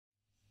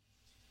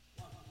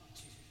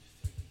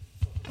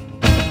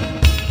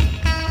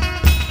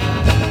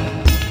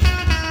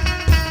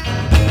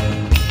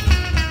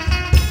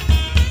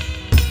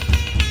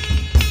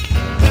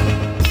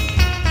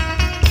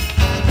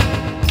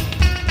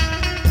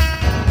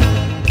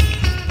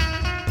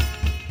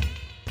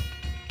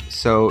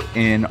So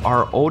in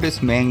our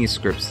oldest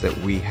manuscripts that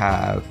we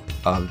have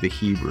of the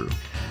Hebrew,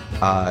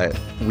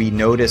 we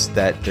noticed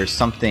that there's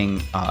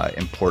something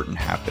important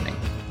happening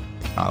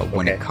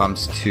when it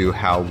comes to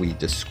how we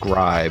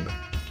describe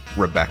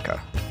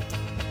Rebecca.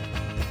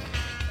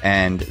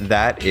 And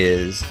that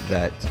is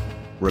that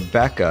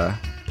Rebecca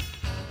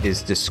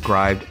is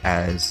described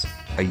as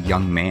a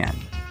young man.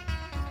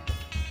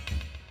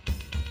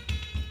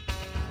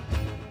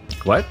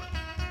 What?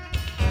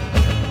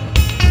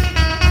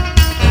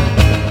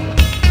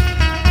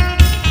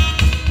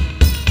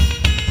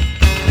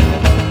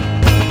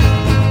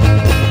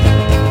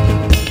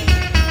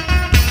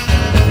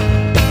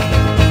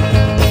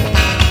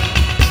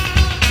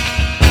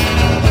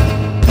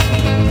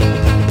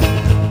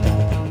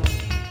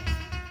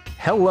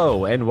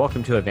 Hello, and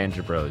welcome to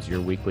Evangel Bros,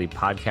 your weekly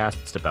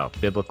podcast about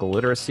biblical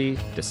literacy,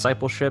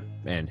 discipleship,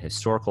 and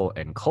historical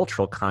and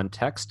cultural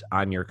context.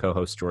 I'm your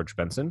co-host, George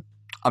Benson.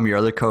 I'm your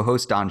other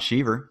co-host, Don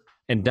Sheaver.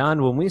 And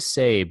Don, when we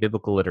say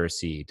biblical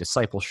literacy,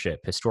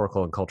 discipleship,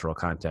 historical and cultural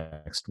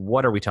context,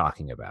 what are we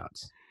talking about?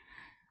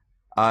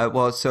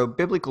 So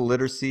biblical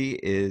literacy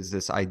is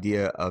this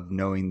idea of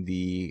knowing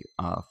the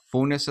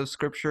fullness of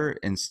Scripture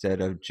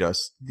instead of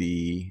just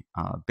the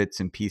bits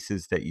and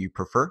pieces that you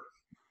prefer.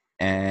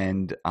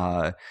 And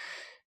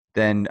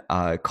then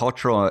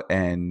cultural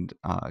and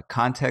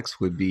context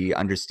would be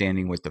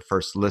understanding what the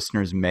first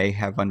listeners may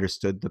have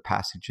understood the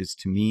passages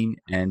to mean.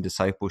 And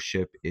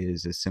discipleship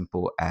is as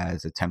simple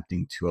as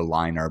attempting to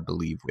align our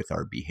belief with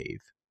our behave.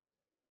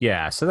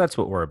 Yeah, so that's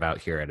what we're about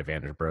here at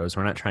Evangel Bros.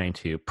 We're not trying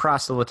to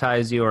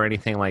proselytize you or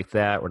anything like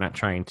that. We're not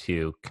trying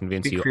to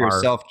convince Speak you for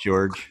yourself,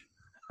 George.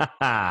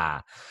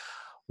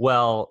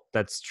 Well,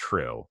 that's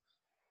true.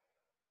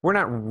 We're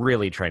not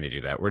really trying to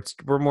do that.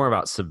 We're more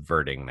about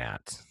subverting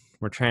that.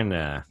 We're trying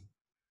to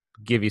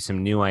give you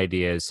some new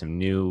ideas, some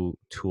new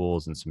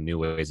tools, and some new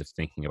ways of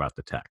thinking about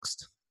the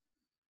text.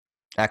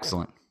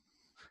 Excellent.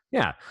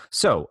 Yeah.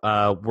 So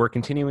we're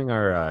continuing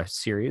our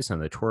series on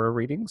the Torah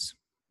readings,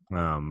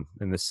 and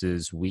this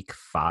is week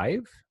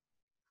 5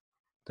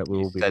 that we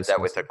will be discussing. Said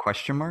that with a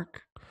question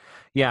mark?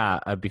 Yeah,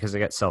 because I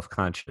got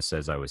self-conscious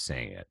as I was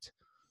saying it.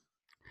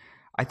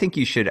 I think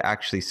you should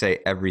actually say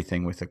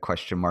everything with a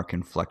question mark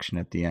inflection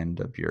at the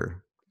end of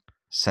your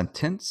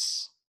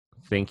sentence.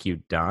 Thank you,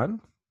 Don.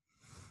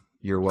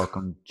 You're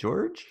welcome,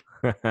 George.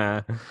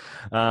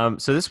 So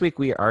this week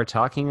we are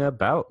talking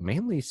about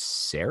mainly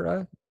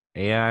Sarah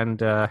and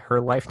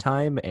her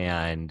lifetime,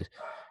 and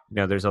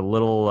there's a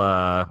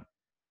little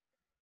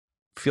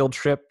field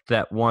trip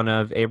that one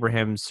of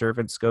Abraham's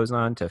servants goes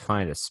on to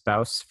find a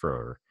spouse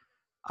for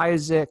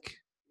Isaac,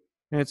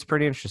 and it's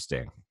pretty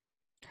interesting.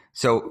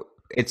 So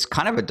it's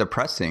kind of a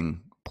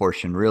depressing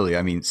portion, really.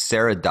 I mean,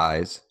 Sarah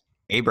dies,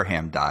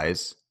 Abraham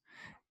dies,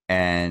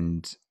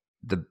 and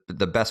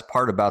the best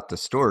part about the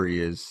story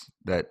is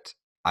that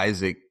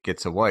Isaac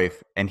gets a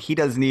wife, and he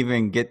doesn't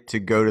even get to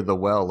go to the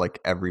well like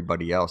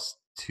everybody else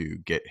to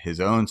get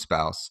his own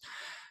spouse.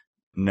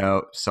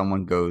 No,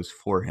 someone goes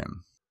for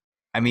him.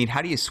 I mean,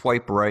 how do you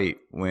swipe right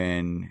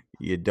when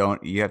you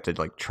have to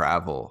like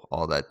travel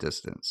all that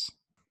distance?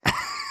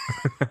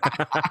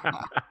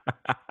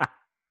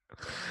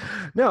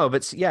 No,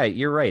 but yeah,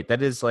 you're right.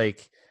 That is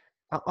like,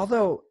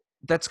 although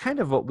that's kind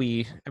of what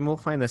and we'll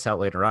find this out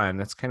later on,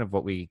 that's kind of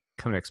what we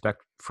come to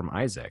expect from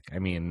Isaac. I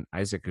mean,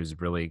 Isaac is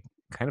really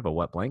kind of a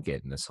wet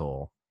blanket in this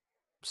whole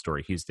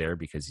story. He's there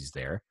because he's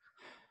there.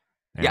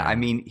 Yeah, I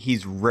mean,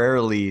 he's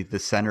rarely the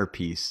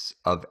centerpiece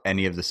of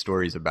any of the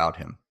stories about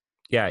him.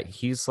 Yeah,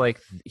 he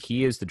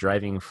is the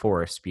driving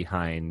force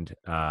behind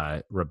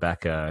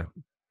Rebecca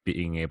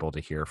being able to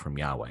hear from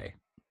Yahweh.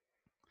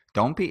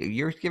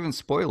 You're giving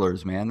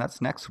spoilers, man. That's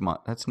next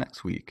month. That's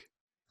next week.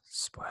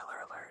 Spoiler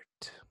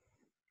alert.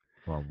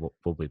 Well,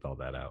 we'll bleep all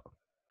that out.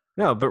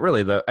 No, but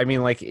really though, I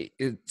mean, like,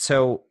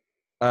 so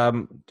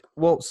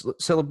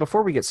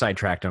before we get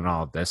sidetracked on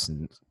all of this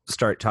and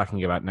start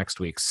talking about next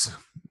week's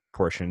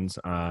portions,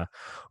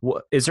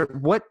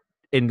 what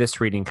in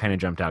this reading kind of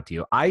jumped out to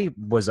you? I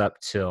was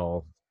up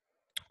till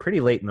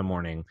pretty late in the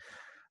morning,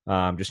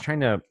 just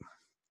trying to.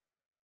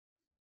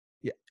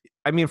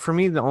 I mean, for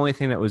me, the only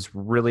thing that was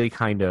really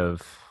kind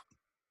of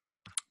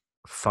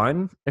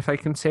fun, if I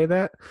can say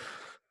that,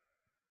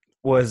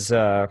 was,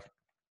 and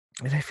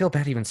I feel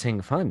bad even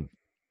saying fun,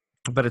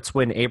 but it's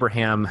when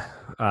Abraham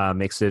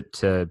makes it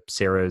to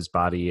Sarah's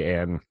body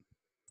and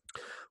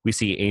we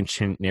see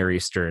ancient Near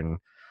Eastern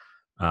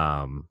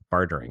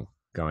bartering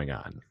going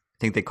on. I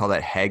think they call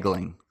that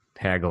haggling.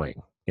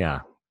 Haggling,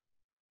 yeah.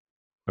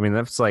 I mean,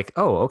 that's like,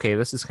 oh, okay,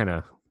 this is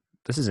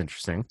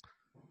interesting.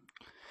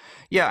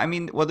 Yeah, I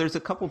mean, well, there's a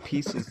couple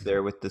pieces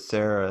there with the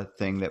Sarah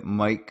thing that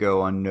might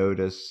go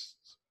unnoticed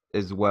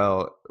as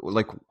well.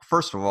 Like,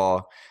 first of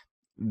all,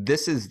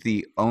 this is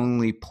the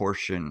only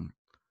portion,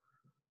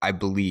 I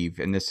believe,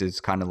 and this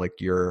is kind of like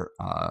your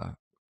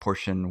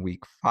portion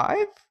week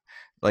 5.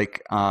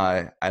 Like,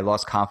 I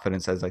lost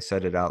confidence as I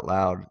said it out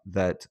loud,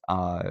 that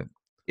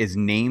is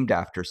named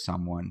after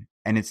someone,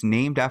 and it's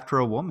named after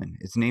a woman.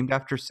 It's named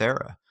after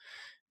Sarah.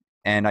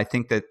 And I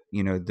think that,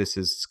 this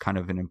is kind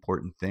of an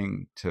important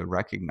thing to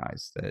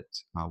recognize, that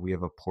we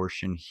have a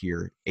portion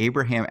here.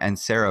 Abraham and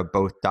Sarah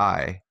both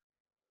die,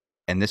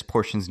 and this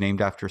portion's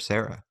named after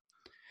Sarah.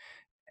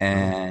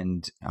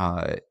 And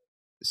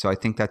so I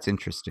think that's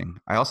interesting.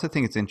 I also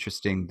think it's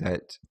interesting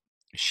that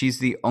she's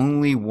the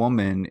only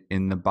woman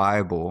in the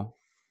Bible,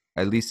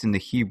 at least in the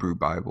Hebrew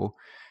Bible,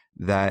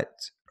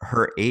 that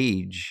her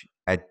age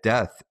at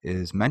death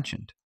is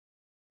mentioned.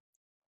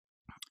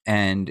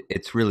 And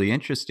it's really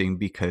interesting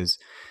because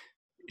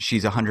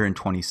she's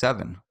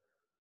 127.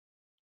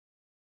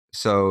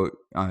 So,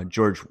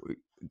 George,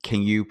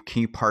 can you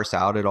parse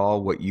out at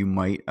all what you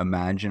might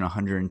imagine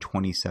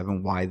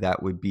 127, why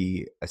that would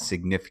be a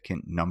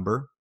significant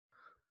number?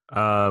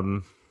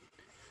 Hold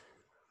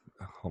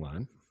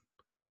on.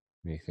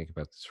 Let me think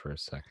about this for a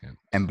second.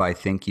 And by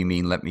think, you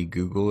mean let me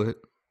Google it?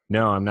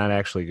 No, I'm not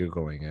actually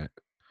Googling it.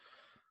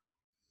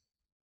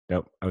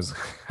 Nope. I was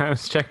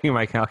checking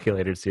my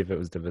calculator to see if it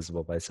was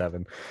divisible by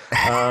 7.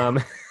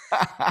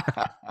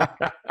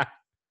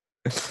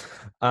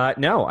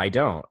 No, I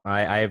don't.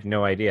 I have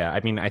no idea.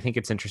 I mean, I think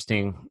it's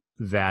interesting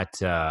that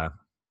the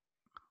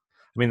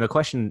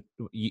question,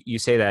 you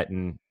say that,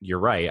 and you're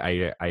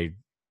right.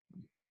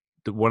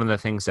 One of the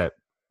things that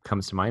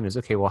comes to mind is,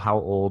 okay, well, how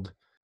old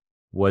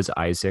was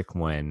Isaac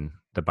when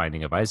the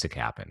binding of Isaac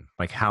happened?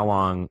 Like, how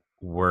long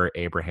were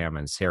Abraham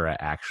and Sarah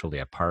actually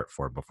apart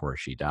for before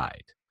she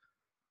died?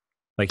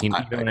 Like, you know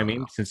what I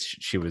mean? Know. Since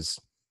she was,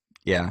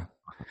 yeah.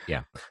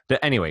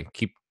 But anyway,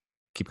 keep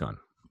going.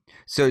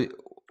 So,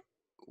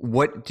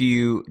 what do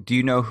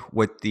you know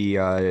what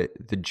the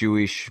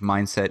Jewish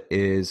mindset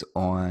is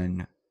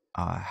on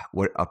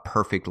what a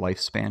perfect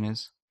lifespan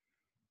is?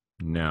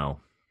 No.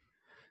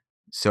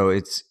 So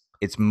it's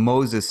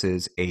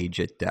Moses's age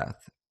at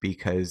death,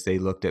 because they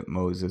looked at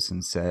Moses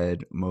and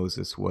said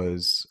Moses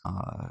was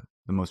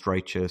the most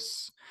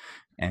righteous,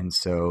 and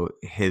so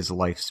his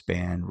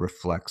lifespan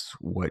reflects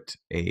what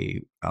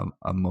a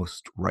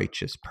most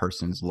righteous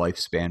person's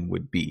lifespan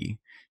would be.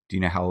 Do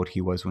you know how old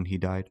he was when he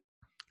died?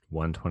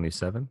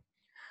 127.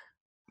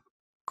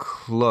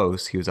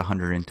 Close. He was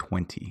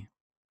 120.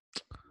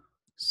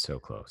 So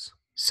close.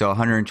 So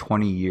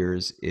 120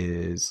 years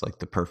is like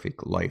the perfect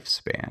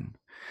lifespan.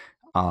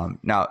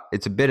 Now,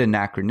 it's a bit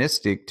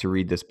anachronistic to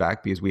read this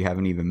back because we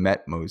haven't even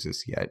met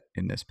Moses yet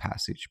in this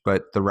passage.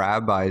 But the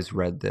rabbis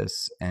read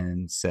this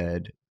and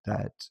said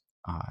that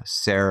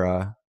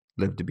Sarah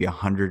lived to be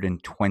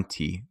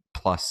 120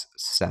 plus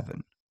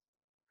 7.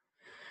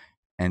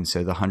 And so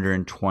the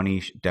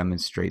 120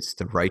 demonstrates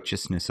the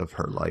righteousness of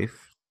her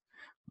life,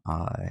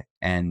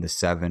 and the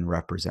 7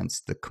 represents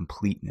the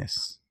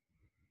completeness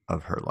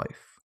of her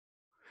life.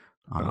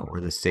 Or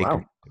the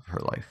sacredness of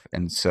her life.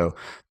 And so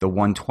the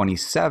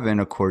 127,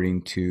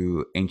 according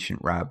to ancient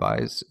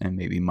rabbis and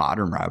maybe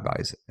modern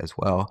rabbis as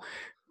well,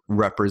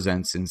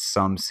 represents in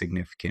some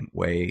significant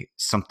way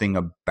something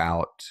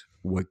about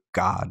what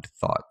God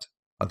thought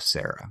of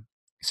Sarah.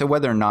 So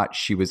whether or not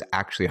she was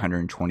actually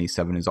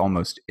 127 is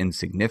almost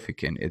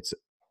insignificant.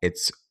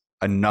 It's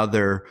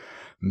another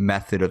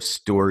method of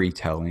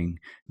storytelling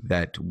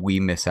that we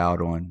miss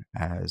out on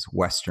as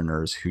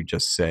Westerners, who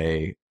just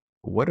say,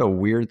 what a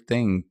weird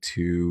thing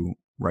to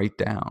write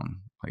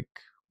down. Like,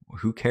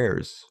 who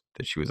cares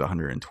that she was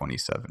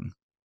 127?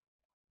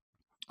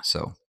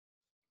 So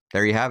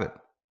there you have it.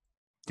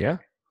 Yeah.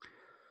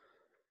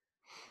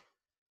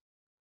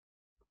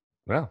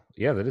 Well,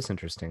 yeah, that is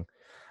interesting.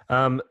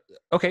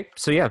 Okay.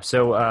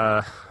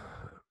 So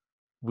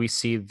we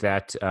see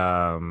that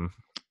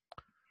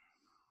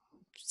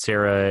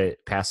Sarah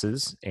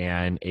passes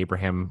and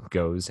Abraham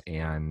goes,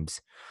 and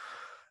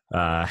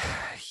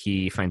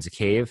he finds a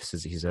cave,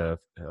 says he's a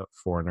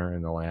foreigner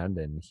in the land,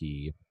 and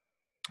he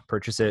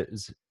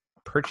purchases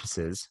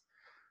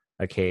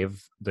a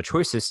cave, the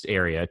choicest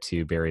area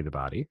to bury the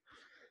body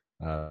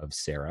of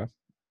Sarah,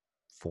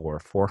 for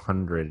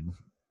 400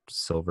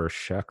 silver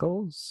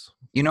shekels.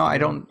 I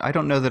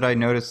don't know that I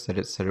noticed that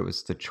it said it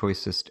was the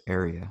choicest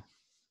area.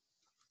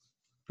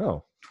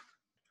 Oh.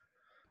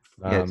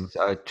 It's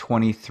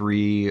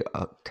 23,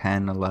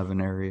 10, 11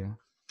 area.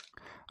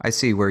 I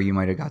see where you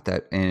might have got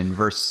that in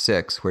verse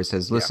 6, where it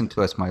says, listen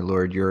to us, my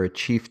Lord. You're a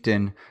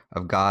chieftain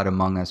of God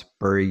among us.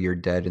 Bury your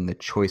dead in the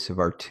choice of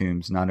our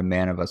tombs. Not a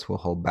man of us will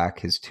hold back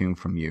his tomb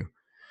from you.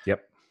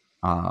 Yep.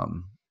 But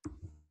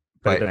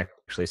it didn't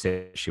actually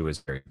say she was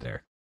buried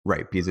there.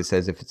 Right, because it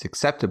says, if it's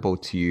acceptable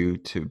to you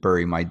to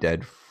bury my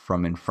dead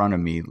from in front of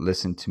me,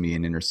 listen to me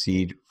and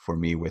intercede for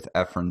me with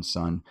Ephron's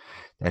son,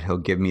 that he'll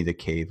give me the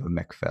cave of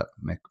Machpelah.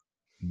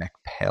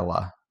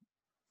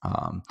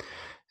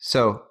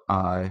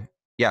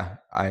 Yeah,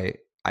 I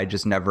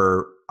just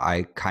never,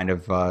 I kind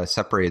of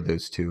separated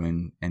those two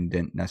and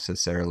didn't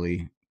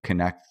necessarily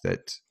connect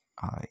that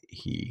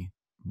he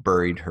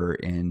buried her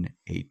in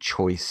a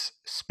choice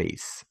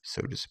space,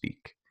 so to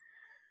speak.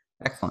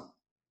 Excellent.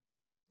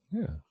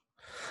 Yeah.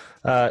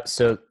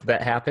 So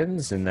that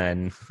happens, and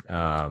then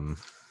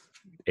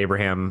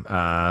Abraham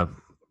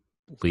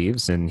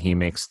leaves, and he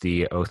makes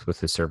the oath with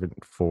his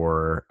servant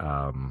for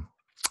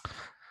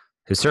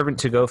his servant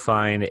to go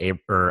find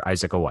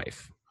Isaac a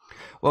wife.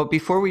 Well,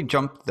 before we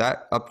jump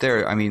that up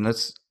there, I mean,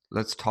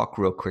 let's talk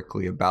real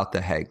quickly about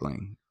the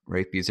haggling,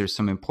 right? Because there's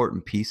some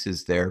important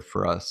pieces there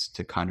for us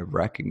to kind of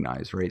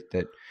recognize, right?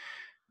 That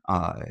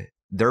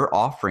they're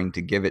offering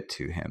to give it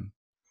to him,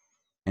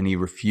 and he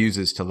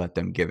refuses to let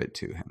them give it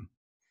to him,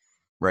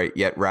 right?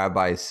 Yet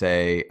rabbis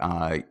say,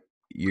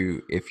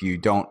 if you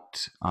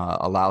don't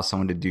allow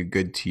someone to do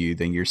good to you,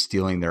 then you're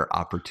stealing their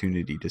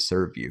opportunity to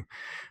serve you.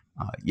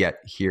 Yet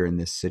here in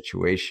this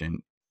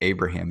situation,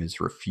 Abraham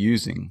is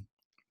refusing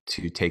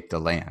to take the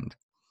land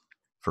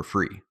for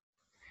free.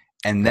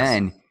 And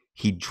then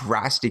he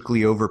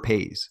drastically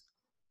overpays,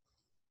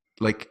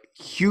 like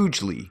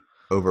hugely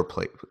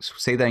overplays.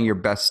 Say that in your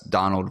best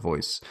Donald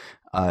voice.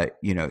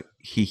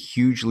 He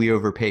hugely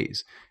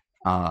overpays,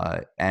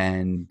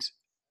 and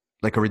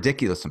like a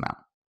ridiculous amount.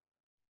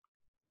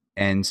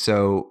 And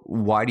so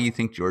why do you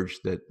think, George,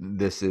 that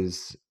this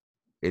is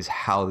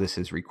how this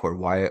is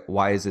recorded?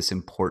 Why is this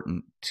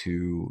important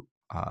to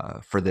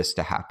for this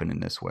to happen in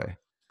this way?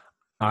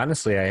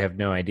 Honestly, I have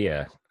no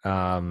idea.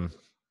 I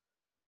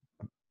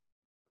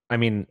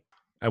mean,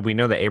 we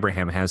know that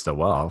Abraham has the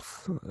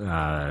wealth,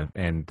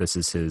 and this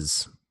is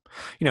his,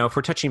 if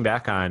we're touching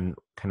back on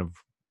kind of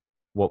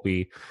what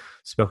we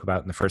spoke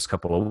about in the first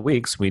couple of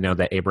weeks, we know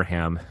that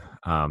Abraham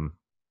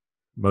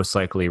most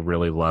likely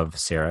really loved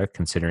Sarah,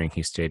 considering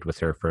he stayed with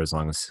her for as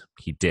long as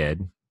he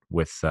did,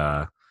 with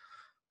her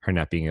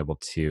not being able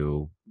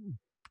to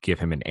give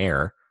him an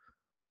heir.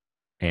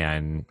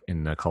 And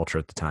in the culture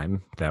at the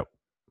time, that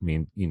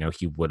mean,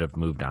 he would have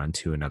moved on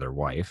to another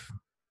wife.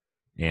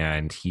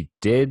 And he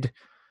did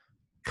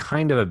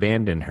kind of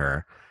abandon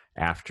her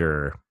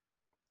after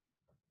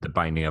the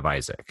binding of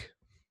Isaac.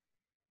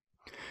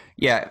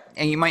 Yeah,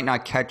 and you might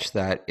not catch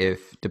that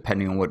if,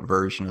 depending on what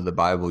version of the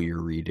Bible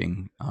you're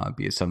reading,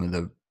 because some of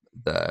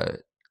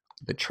the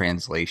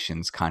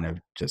translations kind of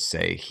just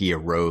say he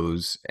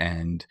arose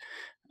and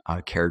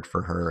cared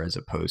for her, as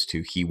opposed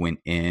to he went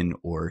in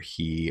or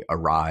he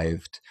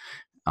arrived.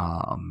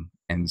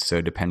 And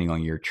so depending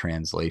on your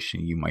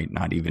translation, you might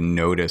not even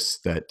notice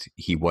that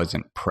he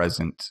wasn't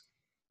present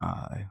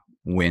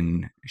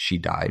when she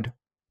died.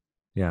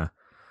 Yeah.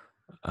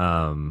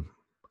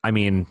 I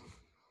mean,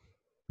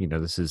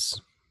 this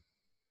is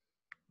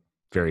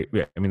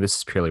this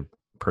is purely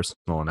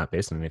personal and not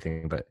based on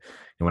anything, but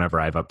whenever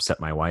I've upset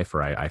my wife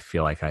or I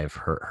feel like I've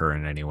hurt her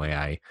in any way,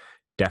 I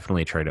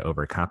definitely try to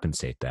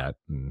overcompensate that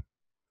in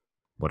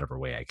whatever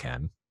way I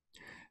can.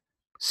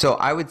 So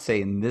I would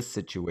say in this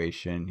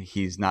situation,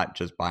 he's not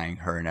just buying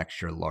her an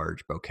extra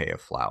large bouquet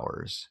of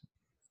flowers.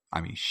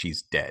 I mean,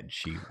 she's dead.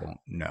 She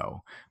won't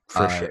know.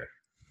 For sure.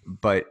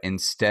 But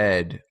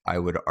instead, I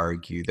would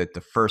argue that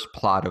the first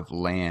plot of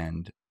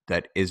land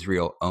that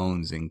Israel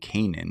owns in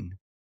Canaan,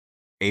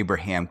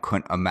 Abraham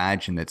couldn't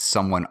imagine that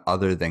someone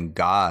other than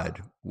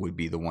God would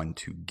be the one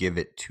to give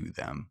it to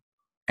them.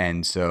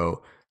 And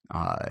so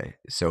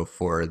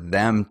for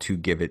them to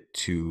give it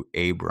to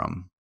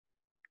Abram,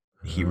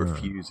 he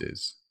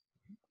refuses,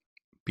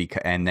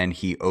 and then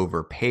he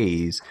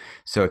overpays.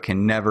 So it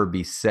can never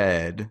be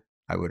said,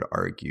 I would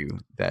argue,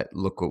 that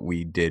look what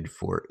we did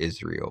for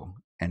Israel,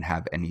 and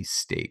have any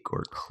stake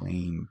or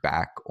claim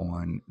back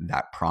on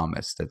that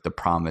promise, that the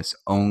promise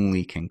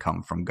only can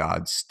come from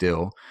God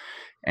still.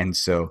 And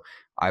so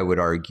I would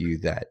argue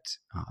that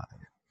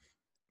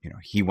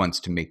he wants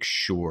to make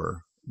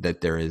sure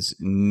that there is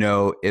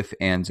no ifs,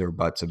 ands, or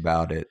buts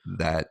about it,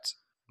 that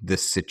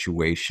this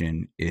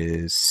situation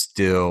is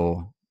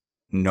still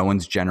no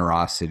one's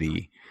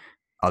generosity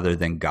other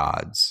than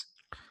God's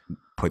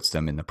puts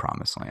them in the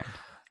promised land.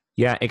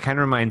 Yeah, it kind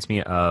of reminds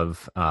me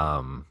of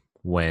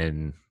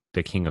when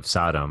the king of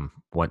Sodom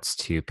wants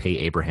to pay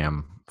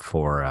Abraham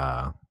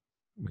for,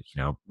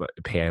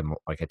 pay him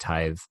like a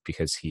tithe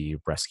because he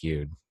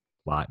rescued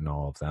Lot and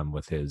all of them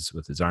with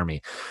his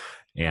army.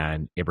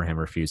 And Abraham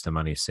refused the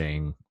money,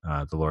 saying,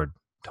 the Lord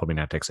told me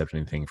not to accept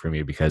anything from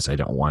you because I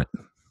don't want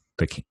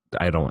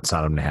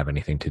Sodom to have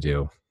anything to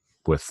do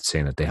with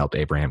saying that they helped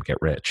Abraham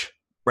get rich.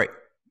 Right.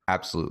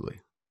 Absolutely.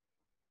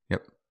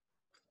 Yep.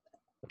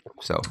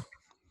 So.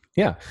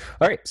 Yeah.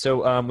 All right.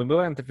 So we move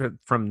on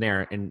from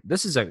there, and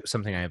this is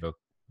something I have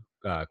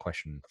a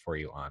question for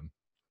you on.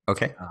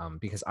 Okay.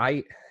 Because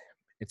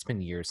it's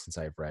been years since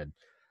I've read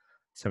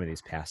some of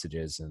these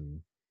passages, and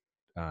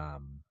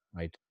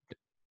I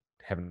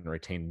haven't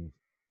retained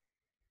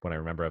what I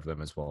remember of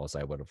them as well as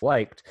I would have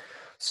liked.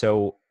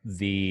 So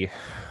the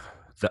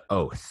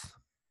oath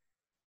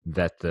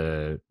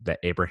that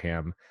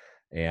Abraham,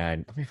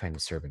 and let me find the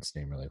servant's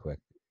name really quick.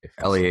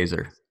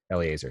 Eliezer.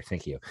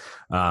 Thank you.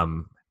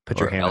 Put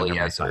your hand under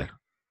my thigh.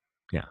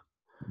 Yeah.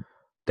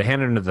 The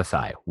hand under the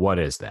thigh. What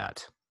is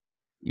that?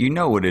 You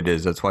know what it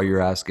is. That's why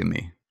you're asking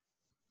me.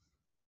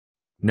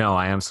 No,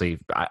 I honestly,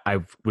 I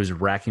was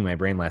racking my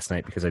brain last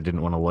night because I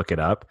didn't want to look it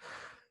up,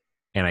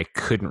 and I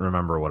couldn't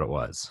remember what it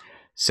was.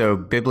 So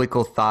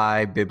biblical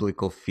thigh,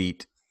 biblical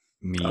feet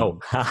mean. Oh,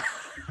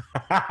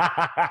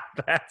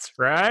 that's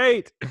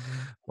right.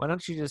 Why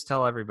don't you just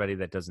tell everybody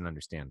that doesn't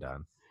understand,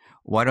 Don?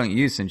 Why don't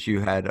you, since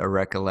you had a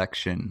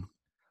recollection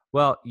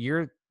Well,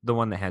 you're the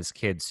one that has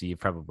kids, so you've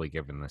probably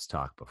given this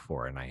talk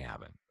before, and I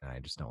haven't. And I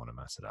just don't want to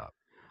mess it up.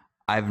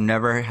 I've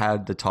never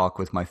had the talk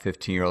with my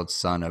 15-year-old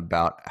son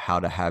about how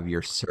to have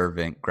your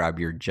servant grab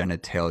your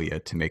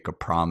genitalia to make a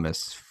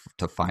promise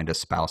to find a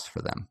spouse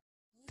for them.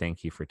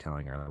 Thank you for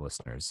telling our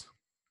listeners.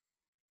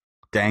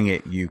 Dang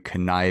it, you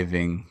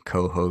conniving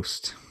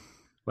co-host.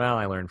 Well,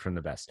 I learned from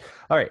the best.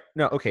 All right.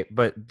 No, okay.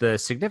 But the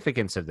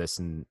significance of this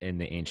in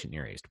the ancient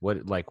Near East,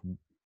 what, like,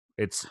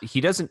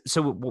 he doesn't,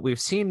 so what we've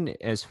seen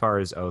as far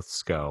as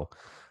oaths go,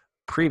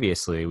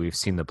 previously, we've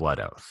seen the blood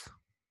oath.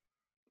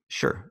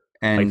 Sure.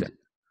 Like,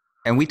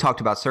 And we talked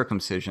about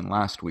circumcision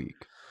last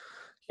week.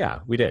 yeah,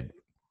 we did.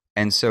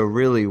 And so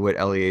really what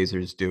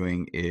Eleazar's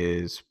doing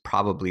is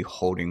probably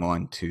holding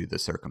on to the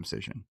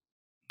circumcision.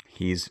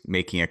 He's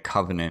making a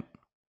covenant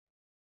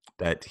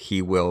that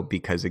he will,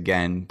 because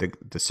again,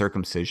 the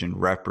circumcision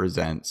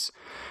represents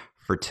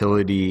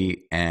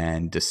fertility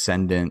and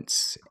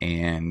descendants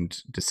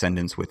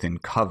within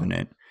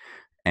covenant.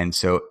 And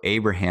so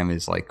Abraham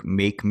is like,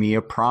 make me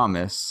a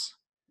promise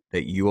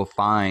that you will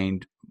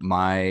find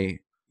my,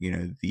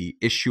 the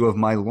issue of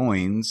my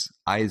loins,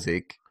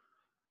 Isaac,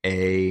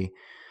 a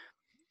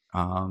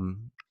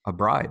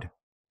bride,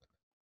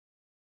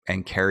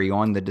 and carry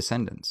on the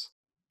descendants.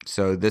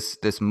 So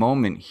this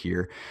moment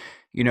here,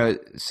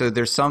 so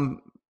there's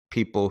some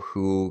people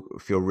who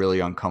feel really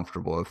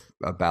uncomfortable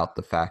about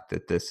the fact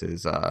that this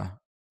is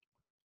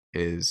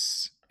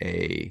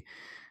a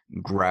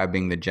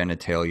grabbing the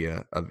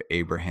genitalia of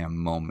Abraham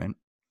moment.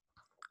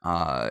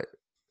 But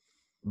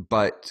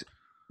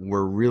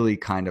we're really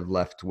kind of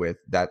left with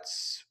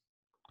that's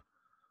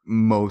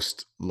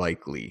most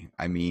likely.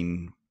 I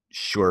mean,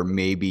 sure,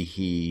 maybe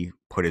he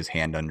put his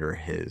hand under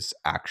his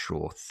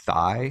actual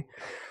thigh,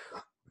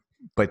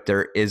 but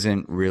there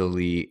isn't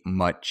really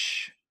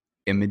much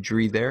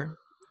imagery there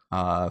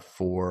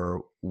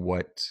for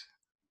what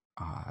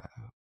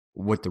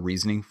the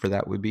reasoning for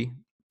that would be.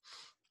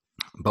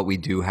 But we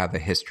do have a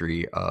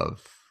history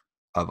of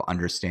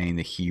understanding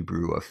the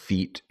Hebrew of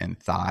feet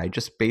and thigh,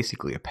 just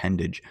basically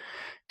appendage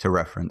to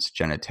reference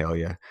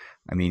genitalia.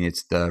 I mean,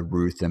 it's the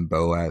Ruth and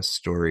Boaz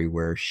story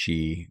where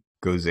she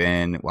goes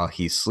in while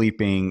he's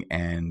sleeping,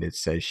 and it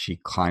says she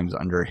climbs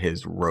under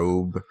his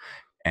robe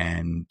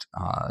and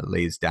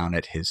lays down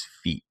at his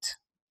feet.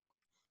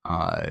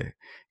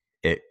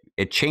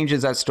 It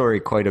changes that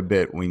story quite a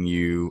bit when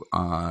you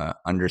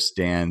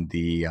understand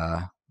the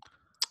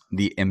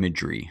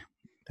imagery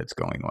that's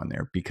going on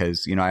there,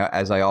 because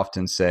as I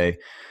often say,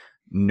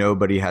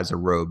 nobody has a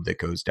robe that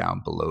goes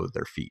down below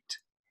their feet,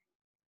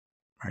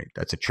 right?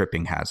 That's a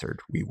tripping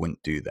hazard. We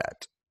wouldn't do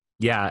that.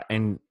 Yeah,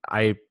 and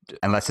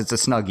unless it's a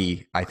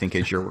Snuggie, I think,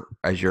 as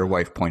your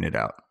wife pointed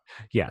out.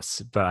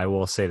 Yes, but I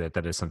will say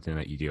that is something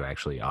that you do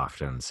actually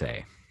often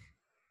say,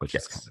 which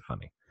is kind of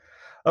funny.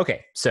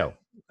 Okay, so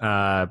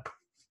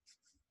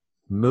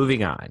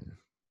moving on.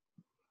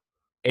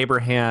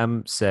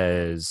 Abraham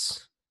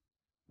says,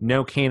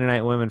 no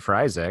Canaanite women for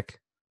Isaac.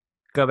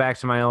 Go back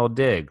to my old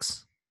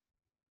digs.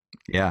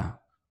 Yeah.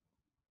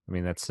 I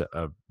mean, that's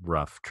a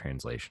rough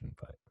translation,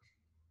 but.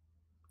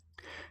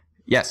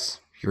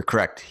 Yes, you're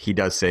correct. He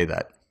does say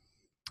that.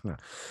 All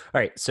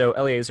right. So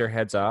Eleazar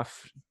heads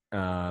off,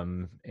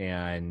 and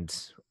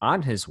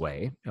on his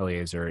way,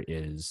 Eleazar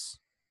is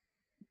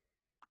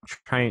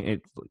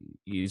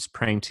he's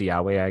praying to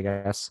Yahweh, I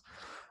guess.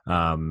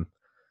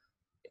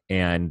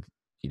 And,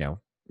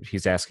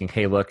 he's asking,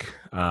 hey, look,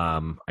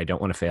 I don't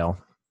want to fail.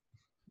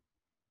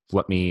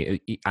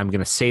 I'm going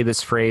to say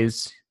this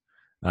phrase,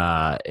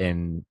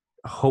 and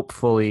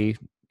hopefully,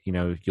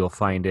 you'll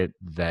find it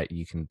that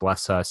you can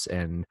bless us.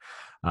 And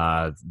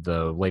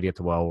the lady at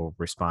the well will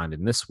respond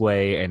in this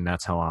way. And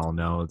that's how I'll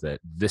know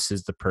that this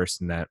is the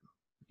person that,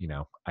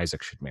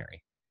 Isaac should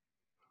marry.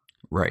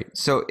 Right.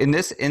 So in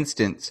this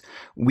instance,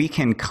 we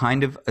can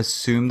kind of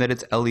assume that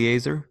it's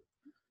Eleazar,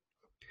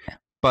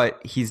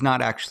 but he's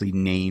not actually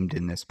named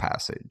in this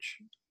passage,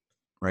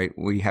 right?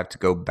 We have to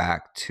go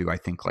back to, I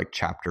think, like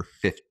chapter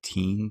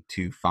 15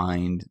 to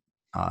find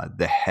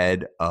the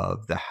head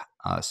of the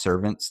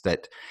servants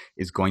that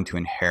is going to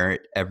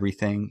inherit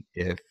everything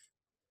if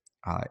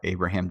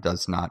Abraham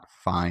does not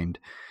find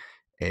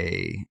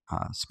a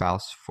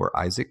spouse for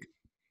Isaac.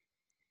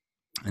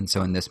 And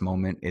so in this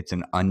moment, it's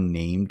an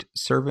unnamed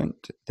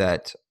servant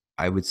that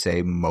I would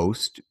say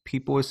most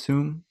people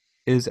assume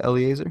is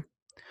Eleazar.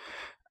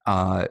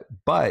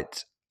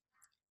 But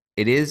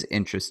it is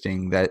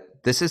interesting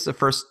that this is the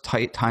first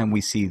time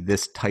we see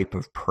this type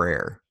of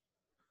prayer,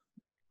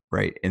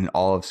 right, in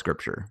all of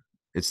Scripture.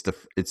 It's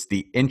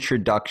the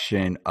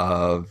introduction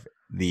of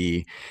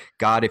the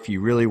God, if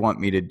you really want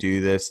me to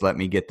do this, let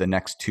me get the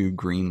next 2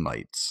 green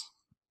lights.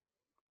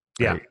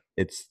 Right?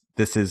 Yeah.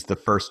 This is the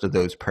first of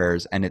those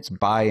prayers, and it's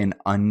by an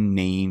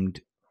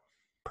unnamed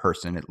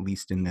person, at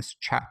least in this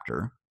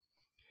chapter.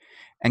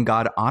 And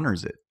God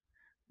honors it,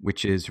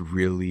 which is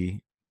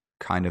really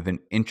kind of an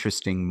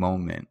interesting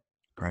moment,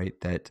 right?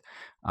 That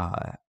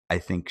I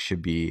think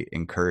should be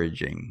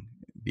encouraging,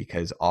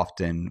 because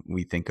often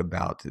we think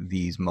about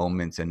these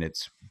moments and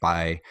it's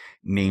by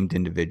named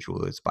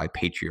individuals, it's by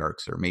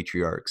patriarchs or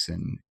matriarchs,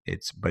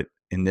 but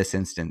in this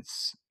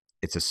instance,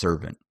 it's a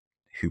servant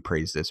who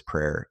prays this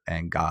prayer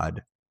and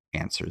God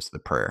answers the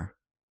prayer.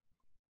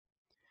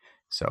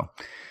 So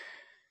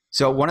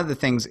one of the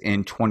things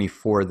in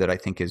 24 that I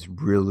think is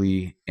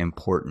really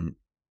important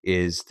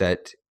is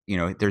that,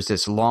 there's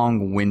this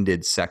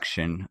long-winded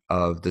section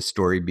of the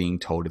story being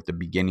told at the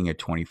beginning of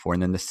 24.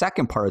 And then the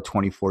second part of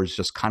 24 is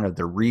just kind of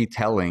the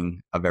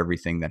retelling of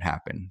everything that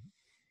happened.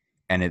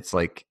 And it's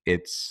like,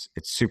 it's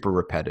super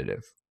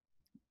repetitive.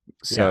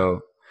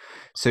 So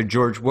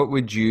George, what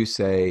would you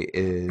say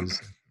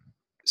is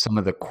some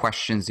of the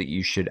questions that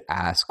you should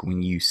ask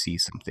when you see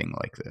something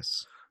like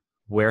this?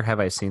 Where have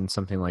I seen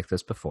something like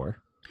this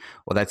before?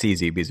 Well, that's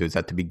easy because it's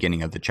at the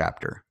beginning of the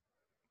chapter.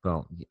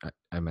 Well,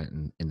 I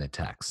meant in the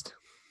text.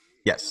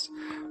 Yes.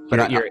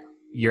 But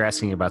you're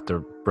asking about the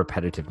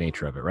repetitive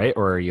nature of it, right?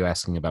 Or are you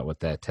asking about what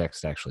that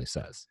text actually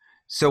says?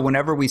 So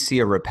whenever we see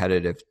a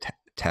repetitive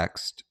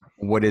text,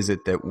 what is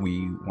it that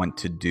we want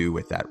to do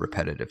with that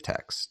repetitive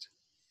text?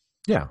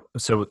 Yeah.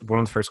 So one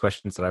of the first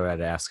questions that I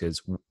would ask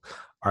is,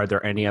 are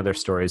there any other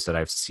stories that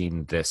I've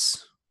seen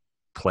this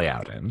play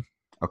out in?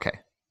 Okay.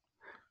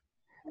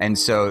 And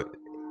so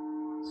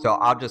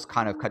I'll just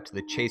kind of cut to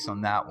the chase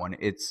on that one.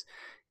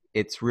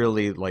 It's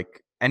really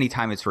like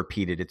anytime it's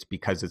repeated, it's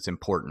because it's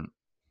important.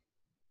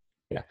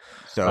 Yeah.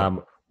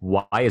 So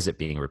why is it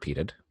being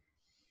repeated?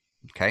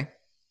 Okay.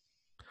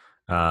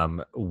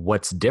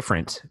 What's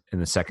different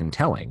in the second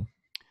telling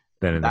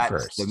than in the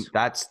first?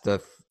 That's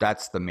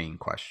the main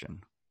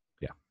question.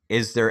 Yeah.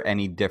 Is there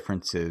any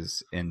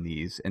differences in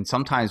these? And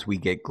sometimes we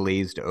get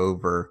glazed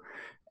over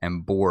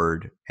and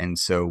bored, and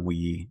so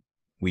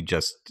we're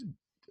just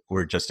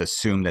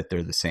assume that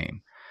they're the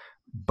same.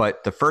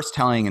 But the first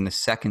telling and the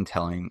second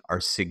telling are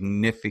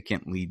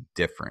significantly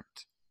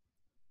different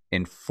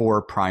in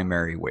 4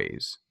 primary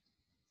ways.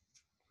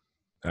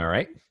 All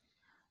right.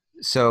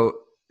 So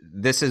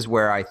this is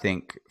where I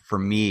think, for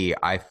me,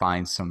 I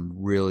find some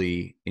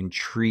really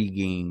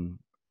intriguing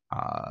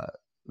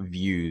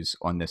views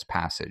on this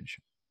passage.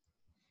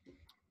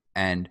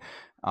 And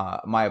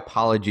my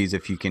apologies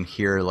if you can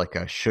hear like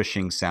a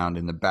shushing sound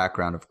in the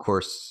background. Of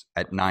course,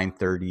 at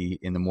 9:30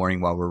 in the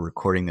morning while we're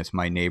recording this,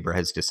 my neighbor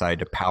has decided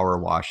to power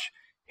wash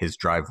his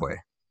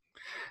driveway.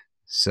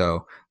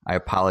 So I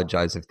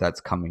apologize if that's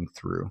coming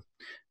through.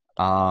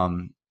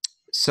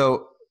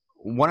 So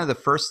one of the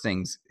first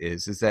things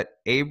is that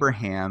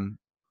Abraham,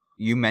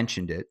 you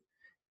mentioned it,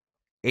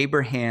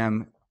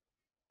 Abraham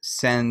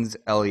sends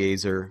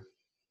Eliezer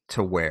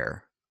to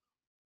where?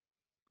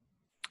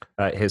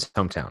 His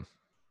hometown.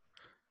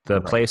 The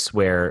place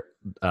where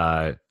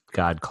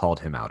God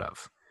called him out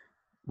of.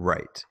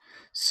 Right.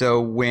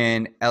 So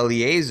when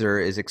Eliezer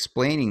is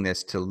explaining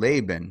this to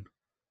Laban,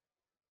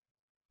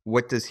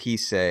 what does he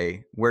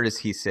say? Where does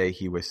he say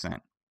he was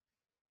sent?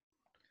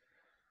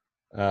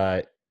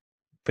 But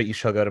you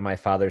shall go to my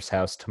father's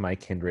house, to my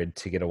kindred,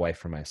 to get a wife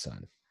for my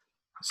son.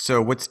 So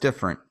what's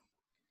different?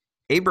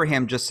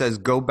 Abraham just says,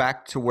 go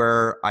back to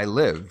where I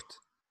lived.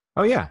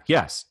 Oh, yeah.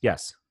 Yes.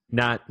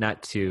 Not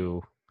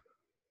to...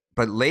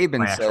 But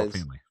Laban says...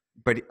 family.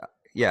 But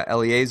yeah,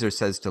 Eliezer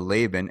says to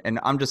Laban, and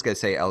I'm just going to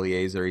say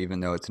Eliezer, even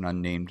though it's an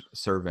unnamed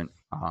servant.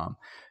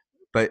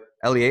 But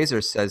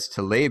Eliezer says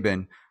to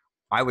Laban,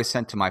 I was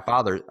sent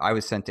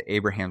to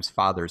Abraham's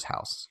father's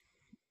house,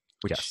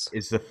 which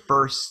is the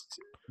first.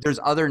 There's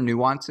other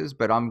nuances,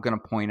 but I'm going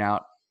to point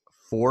out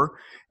 4.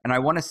 And I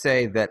want to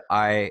say that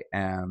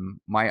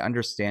my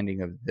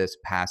understanding of this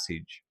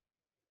passage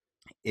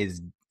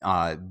is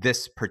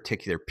this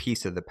particular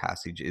piece of the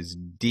passage is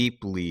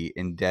deeply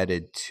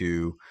indebted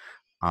to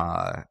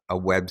a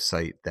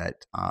website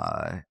that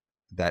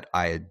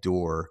I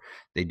adore.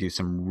 They do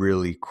some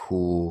really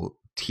cool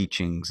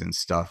teachings and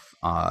stuff,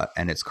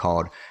 and it's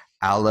called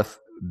Aleph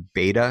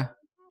Beta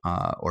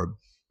or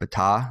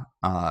Beta,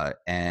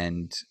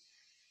 and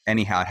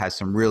anyhow, it has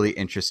some really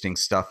interesting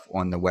stuff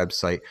on the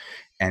website.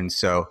 And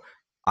so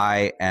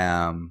I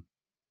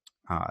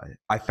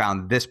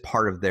found this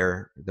part of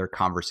their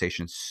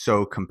conversation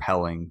so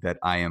compelling that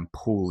I am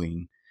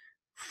pulling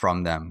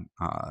from them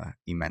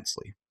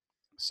immensely.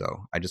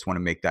 So I just want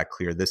to make that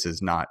clear. This is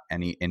not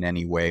in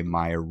any way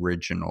my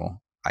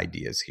original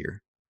ideas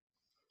here.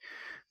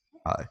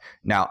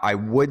 Now, I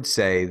would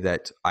say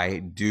that I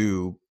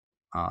do,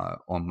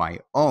 on my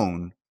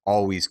own,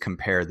 always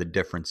compare the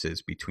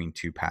differences between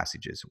 2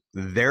 passages.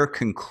 Their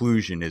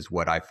conclusion is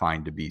what I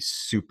find to be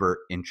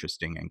super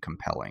interesting and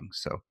compelling.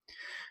 So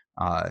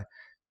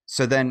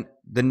then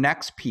the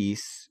next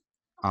piece,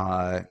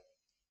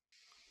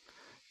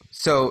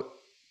 so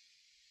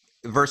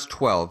verse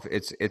 12,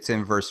 it's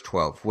in verse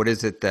 12. What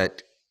is it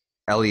that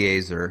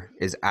Eliezer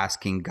is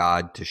asking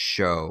God to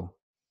show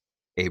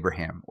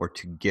Abraham or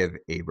to give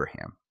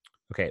Abraham?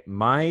 Okay,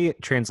 my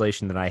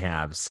translation that I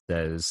have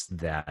says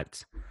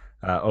that,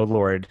 O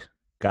Lord,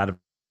 God of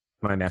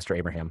my master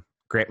Abraham,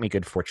 grant me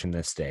good fortune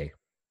this day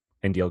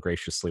and deal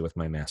graciously with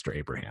my master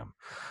Abraham.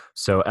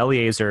 So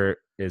Eliezer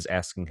is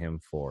asking him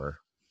for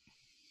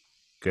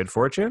Good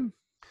fortune?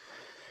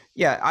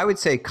 Yeah, I would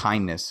say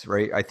kindness,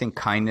 right? I think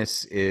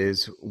kindness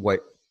is what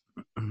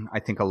I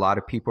think a lot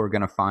of people are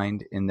going to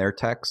find in their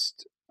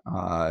text.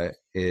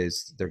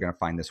 Is they're going to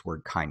find this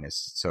word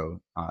kindness.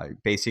 So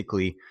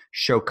basically,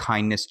 show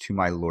kindness to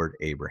my Lord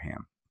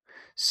Abraham.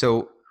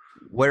 So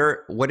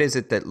what is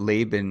it that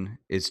Laban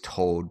is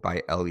told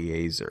by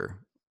Eliezer?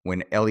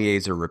 When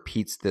Eliezer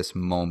repeats this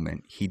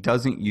moment, he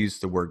doesn't use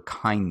the word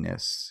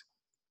kindness.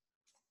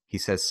 He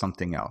says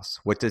something else.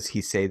 What does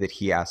he say that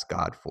he asked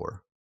God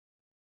for?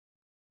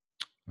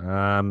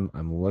 I'm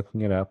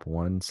looking it up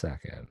 1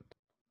 second.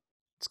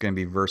 It's going to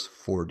be verse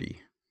 40.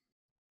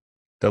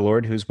 The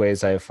Lord whose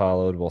ways I have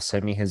followed will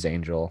send me his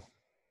angel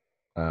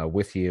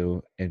with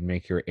you and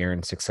make your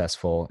errand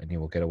successful, and he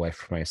will get away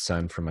from my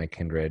son, from my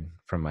kindred,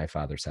 from my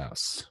father's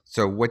house.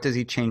 So what does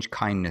he change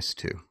kindness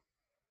to?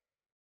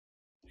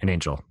 An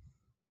angel.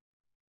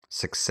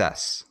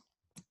 Success.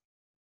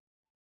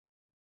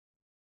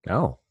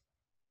 Oh.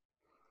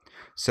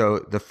 So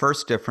the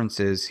first difference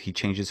is he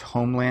changes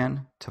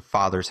homeland to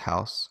father's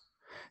house.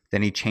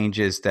 Then he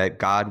changes that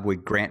God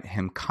would grant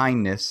him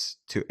kindness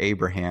to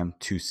Abraham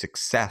to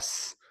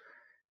success,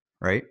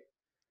 right?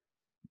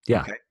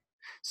 Yeah. Okay.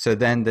 So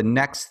then the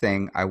next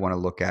thing I want to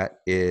look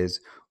at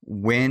is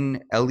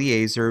when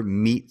Eliezer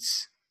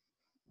meets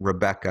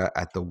Rebecca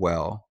at the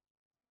well,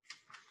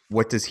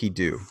 what does he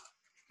do?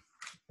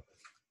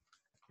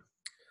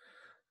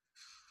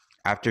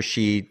 After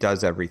she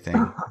does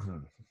everything,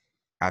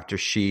 after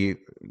she, you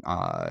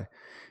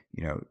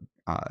know,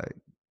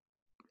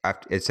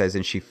 after it says,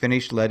 and she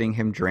finished letting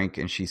him drink,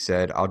 and she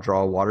said, I'll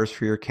draw waters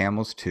for your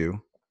camels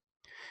too.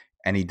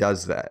 And he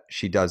does that.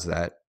 She does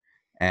that.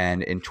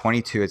 And in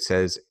 22, it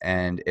says,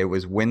 and it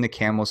was when the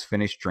camels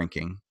finished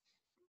drinking.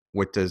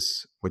 What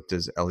does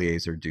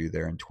Eliezer do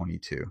there in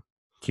 22?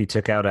 He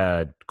took out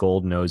a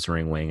gold nose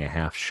ring weighing a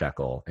half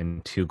shekel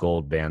and 2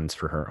 gold bands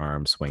for her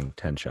arms weighing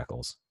 10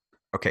 shekels.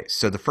 Okay,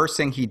 so the first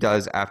thing he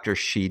does after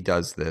she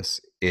does this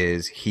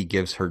is he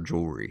gives her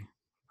jewelry,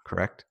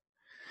 correct?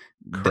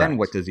 Then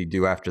what does he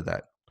do after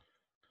that?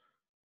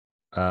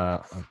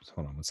 Hold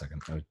on 1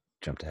 second. I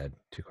jumped ahead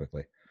too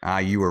quickly.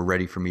 You were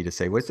ready for me to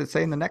say, what does it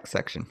say in the next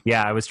section?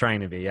 Yeah, I was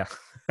trying to be, yeah.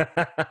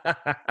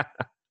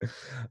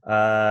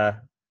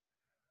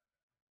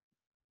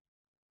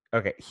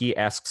 Okay, he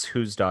asks,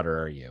 whose daughter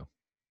are you?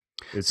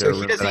 So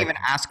he doesn't even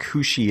ask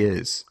who she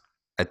is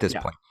at this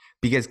point.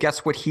 Because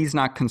guess what he's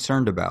not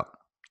concerned about?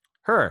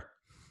 Her.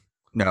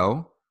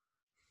 No.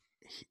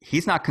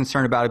 He's not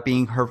concerned about it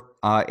being her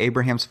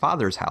Abraham's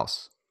father's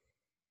house.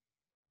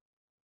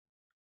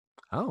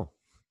 Oh.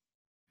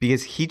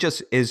 Because he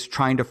just is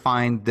trying to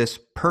find this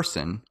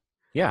person.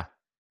 Yeah.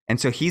 And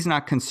so he's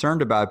not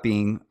concerned about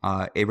being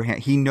Abraham.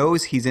 He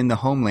knows he's in the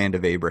homeland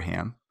of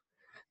Abraham.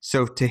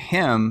 So to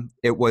him,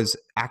 it was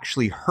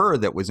actually her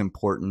that was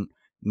important,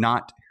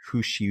 not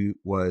who she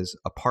was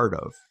a part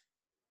of.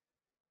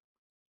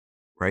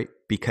 Right?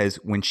 Because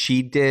when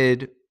she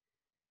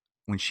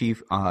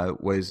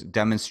was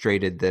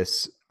demonstrated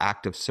this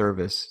act of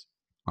service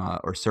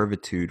or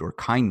servitude or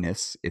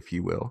kindness, if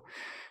you will,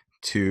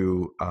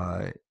 to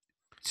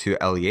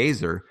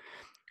Eliezer,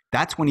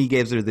 that's when he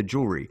gives her the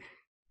jewelry.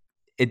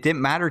 It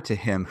didn't matter to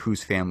him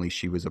whose family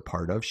she was a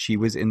part of. She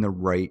was in the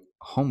right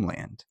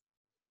homeland.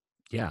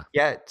 Yeah.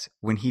 Yet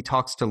when he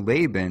talks to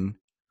Laban,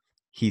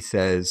 he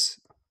says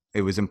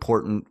it was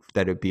important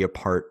that it be a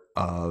part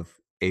of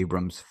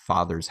Abram's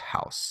father's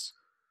house.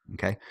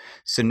 Okay.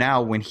 So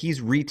now when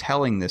he's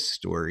retelling this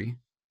story,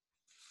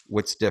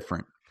 what's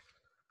different?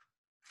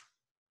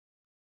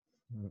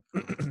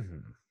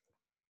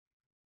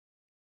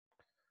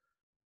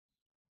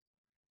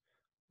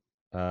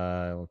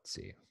 Let's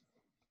see.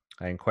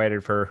 I inquired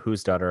of her,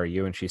 whose daughter are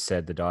you? And she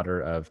said, the daughter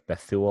of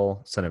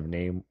Bethuel, son of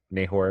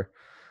Nahor,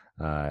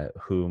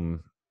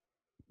 whom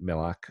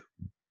Melech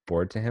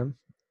bore to him.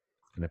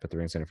 And I put the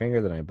rings on her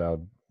finger. Then I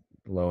bowed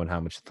low in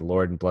homage to the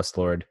Lord and blessed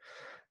the Lord,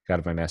 God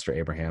of my master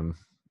Abraham.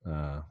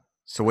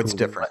 So what's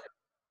different?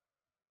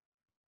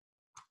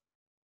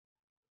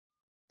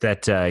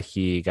 That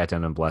he got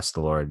down and blessed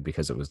the Lord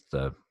because it was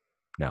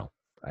no,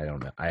 I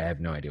don't know. I have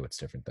no idea what's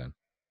different then.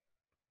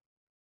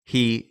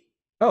 He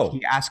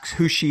asks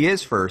who she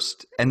is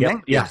first and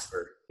then gives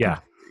her. Yeah.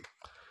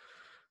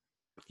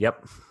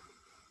 Yep.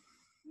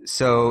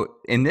 So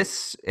in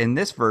this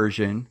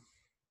version,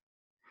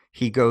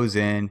 he goes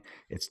in,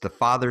 it's the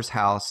father's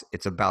house,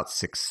 it's about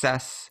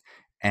success,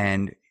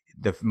 and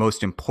the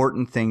most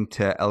important thing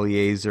to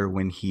Eliezer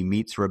when he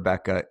meets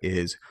Rebecca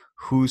is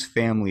whose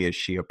family is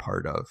she a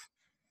part of?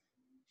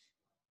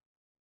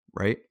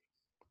 Right?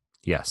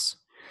 Yes.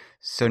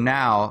 So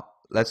now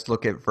let's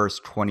look at verse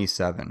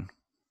 27.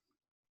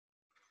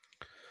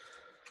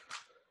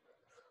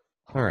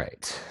 All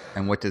right.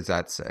 And what does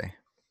that say?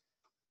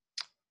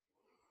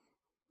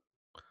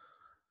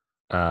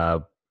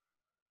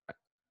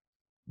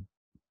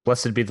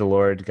 Blessed be the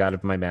Lord, God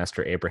of my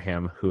master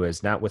Abraham, who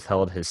has not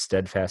withheld his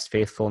steadfast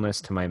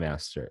faithfulness to my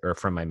master, or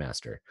from my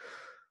master.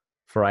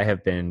 For I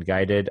have been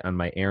guided on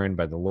my errand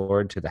by the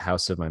Lord to the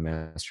house of my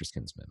master's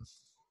kinsman.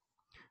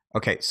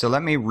 Okay, so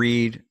let me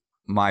read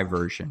my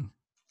version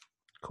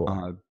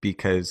Cool.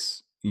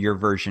 because your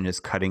version is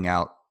cutting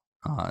out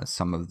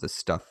some of the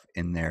stuff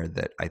in there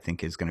that I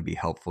think is going to be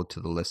helpful to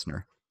the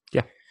listener.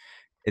 Yeah.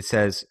 It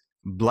says,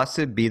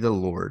 "Blessed be the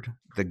Lord,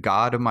 the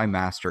God of my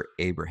master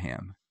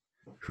Abraham,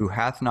 who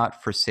hath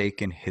not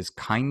forsaken his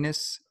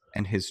kindness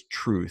and his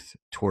truth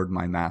toward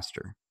my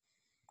master."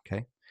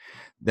 Okay.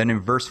 Then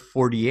in verse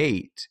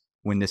 48,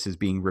 when this is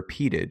being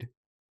repeated,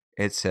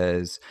 it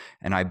says,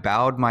 "And I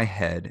bowed my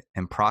head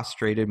and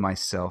prostrated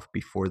myself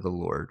before the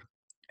Lord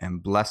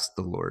and blessed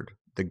the Lord,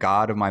 the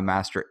God of my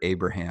master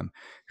Abraham,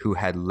 who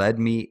had led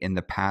me in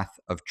the path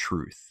of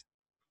truth."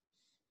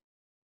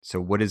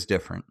 So, what is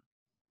different?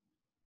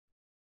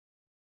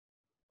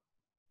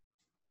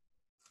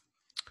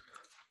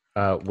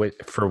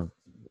 For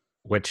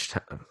which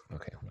time?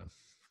 Okay, hold on.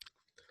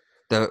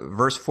 The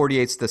verse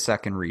 48 is the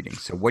second reading.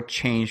 So, what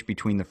changed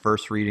between the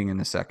first reading and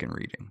the second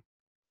reading?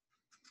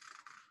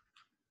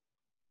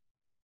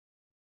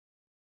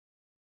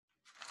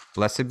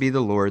 "Blessed be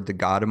the Lord, the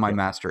God of my Yep.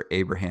 master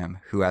Abraham,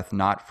 who hath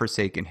not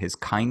forsaken his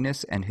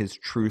kindness and his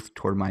truth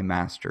toward my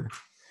master."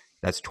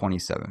 That's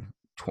 27.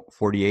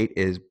 48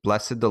 is,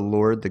 "Blessed the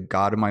Lord, the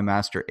God of my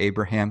master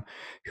Abraham,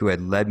 who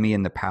had led me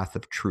in the path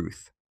of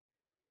truth."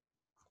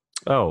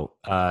 Oh,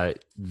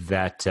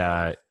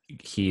 that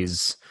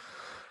he's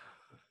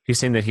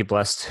saying that he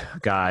blessed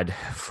God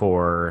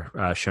for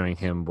showing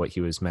him what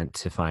he was meant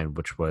to find,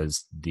 which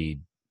was the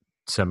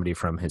somebody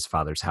from his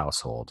father's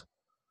household.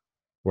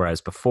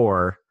 Whereas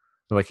before,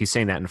 like he's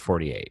saying that in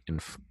 48,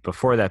 and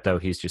before that though,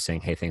 he's just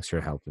saying, "Hey, thanks for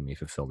helping me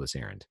fulfill this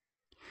errand."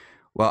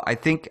 Well, I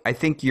think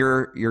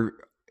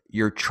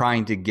you're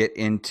trying to get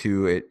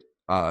into it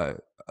a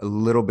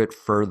little bit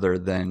further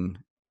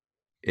than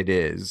it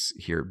is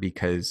here,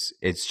 because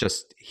it's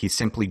just he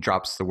simply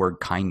drops the word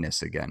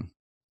kindness again.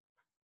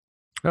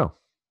 Oh,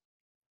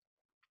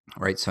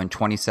 Right. So in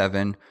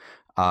 27,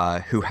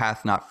 who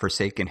hath not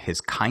forsaken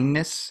his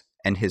kindness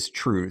and his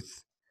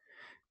truth.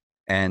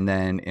 And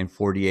then in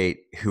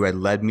 48, who had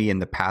led me in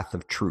the path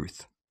of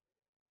truth.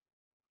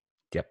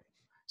 yep,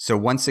 So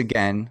once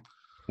again,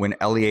 when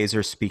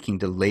Eliezer is speaking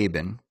to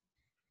Laban,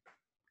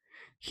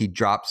 he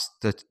drops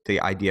the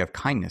idea of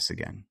kindness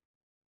again.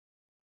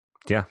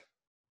 yeah.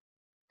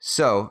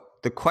 So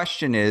the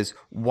question is,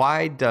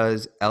 why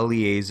does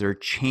Eliezer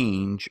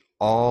change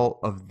all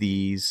of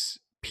these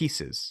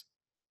pieces?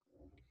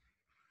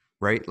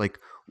 Right? Like,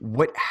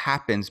 what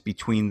happens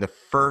between the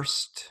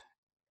first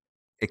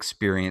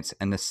experience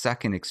and the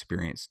second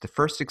experience? The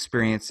first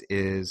experience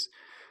is,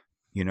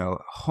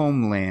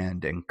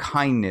 homeland and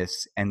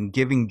kindness and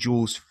giving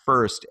Jules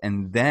first,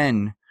 and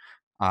then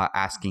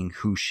asking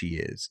who she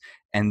is.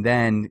 And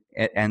then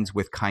it ends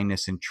with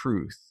kindness and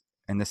truth.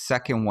 And the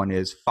second one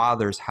is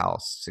father's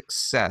house,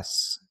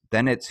 success.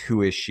 Then it's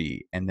who is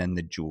she, and then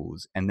the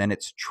jewels, and then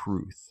it's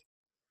truth.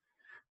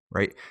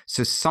 Right?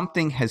 So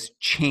something has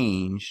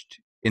changed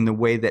in the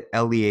way that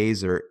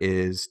Eliezer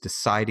is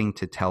deciding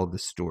to tell the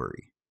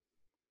story.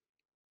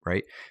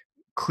 Right?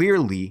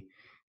 Clearly,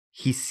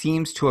 he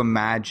seems to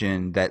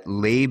imagine that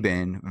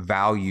Laban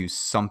values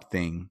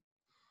something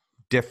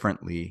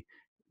differently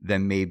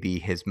than maybe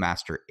his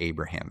master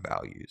Abraham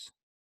values,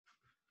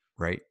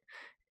 right?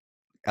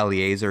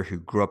 Eliezer, who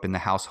grew up in the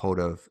household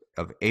of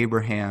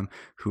Abraham,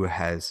 who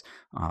has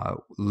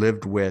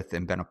lived with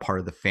and been a part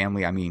of the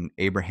family. I mean,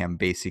 Abraham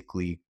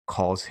basically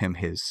calls him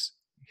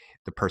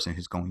the person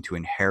who's going to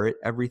inherit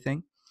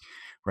everything,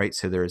 right?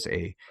 So there's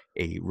a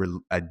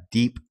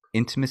deep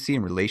intimacy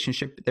and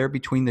relationship there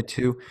between the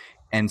two.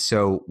 And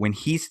so when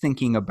he's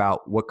thinking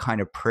about what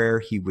kind of prayer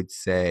he would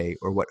say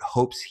or what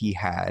hopes he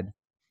had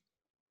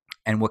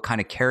and what kind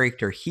of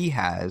character he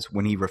has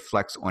when he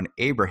reflects on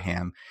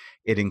Abraham,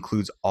 it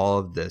includes all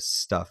of this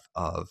stuff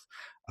of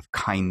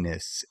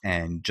kindness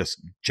and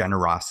just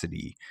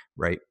generosity,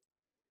 right?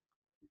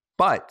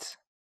 But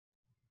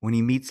when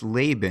he meets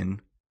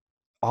Laban,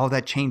 all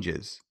that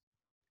changes.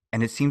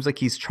 And it seems like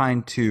he's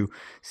trying to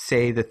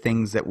say the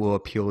things that will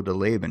appeal to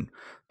Laban.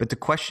 But the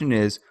question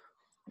is,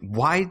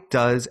 why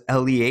does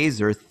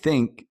Eliezer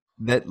think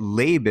that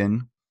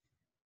Laban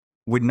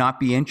would not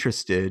be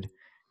interested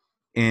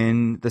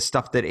in the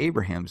stuff that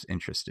Abraham's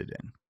interested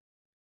in?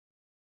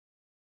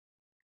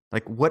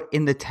 Like, what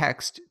in the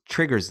text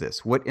triggers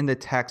this? What in the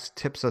text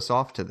tips us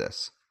off to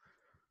this?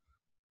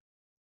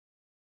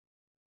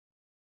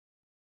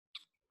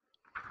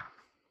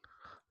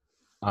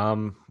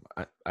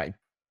 I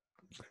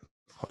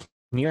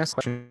can you ask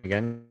the question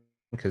again?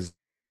 Because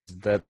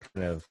that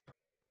kind of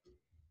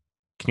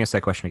can you ask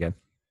that question again?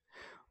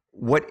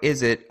 What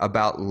is it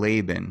about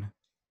Laban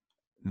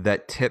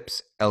that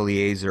tips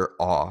Eliezer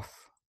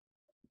off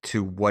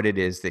to what it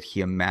is that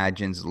he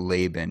imagines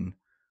Laban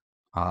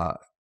uh,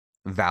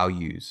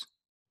 values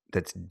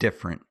that's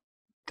different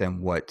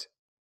than what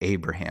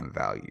Abraham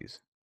values?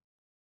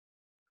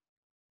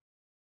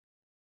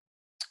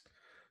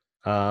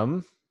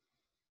 Um,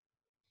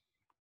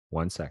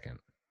 1 second.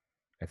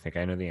 I think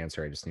I know the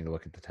answer. I just need to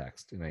look at the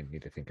text and I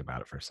need to think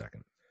about it for a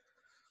second.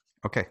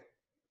 Okay.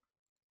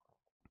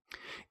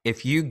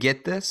 If you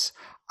get this,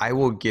 I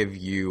will give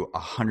you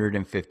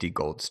 150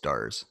 gold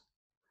stars.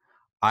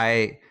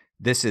 I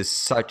This is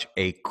such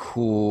a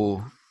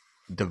cool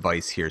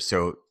device here.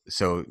 So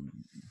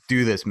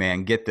do this,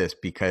 man. Get this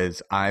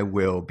because I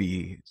will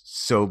be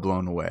so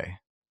blown away.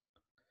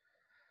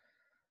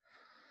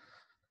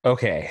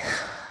 Okay.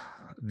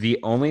 The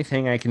only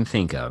thing I can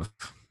think of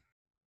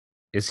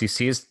is he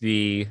sees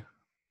the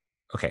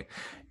okay.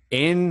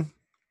 In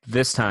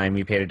this time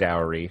you paid a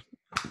dowry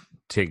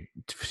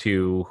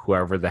to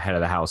whoever the head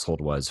of the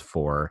household was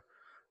for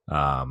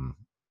um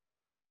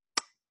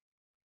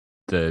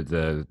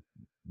the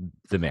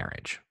the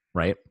marriage,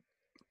 right?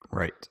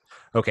 Right.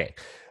 Okay.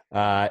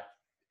 Uh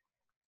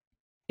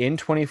in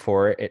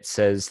 24 it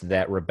says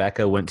that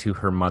Rebecca went to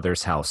her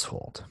mother's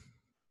household,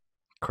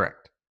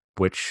 Correct.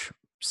 which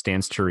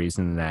stands to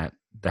reason that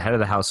the head of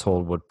the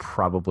household would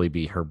probably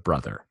be her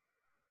brother.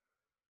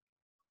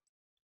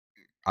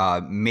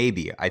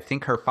 Maybe. I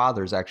think her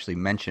father's actually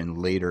mentioned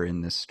later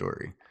in this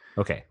story.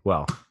 Okay,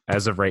 well,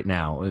 as of right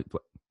now,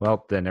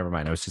 well, then never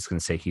mind. I was just going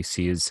to say he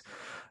sees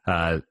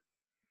uh,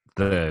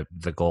 the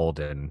gold,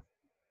 and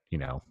you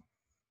know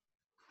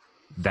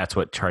that's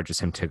what charges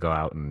him to go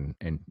out and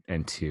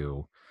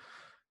to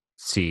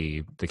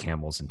see the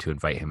camels and to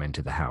invite him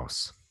into the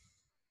house.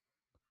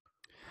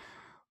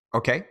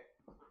 Okay.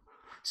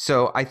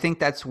 So I think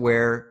that's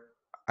where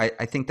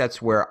I think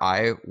that's where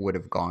I would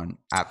have gone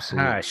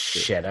absolutely. Ah,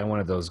 shit! I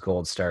wanted those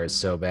gold stars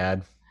so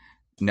bad.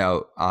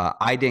 No,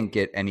 I didn't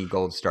get any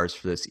gold stars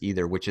for this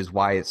either, which is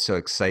why it's so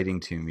exciting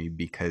to me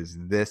because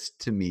this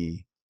to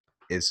me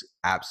is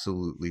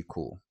absolutely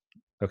cool.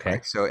 All Okay.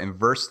 right. So in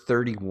verse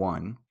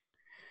 31,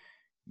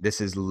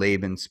 this is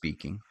Laban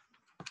speaking.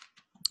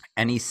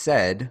 And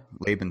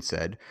Laban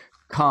said,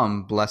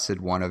 "Come, blessed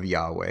one of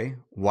Yahweh,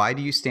 why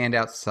do you stand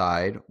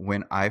outside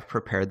when I've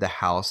prepared the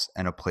house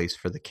and a place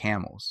for the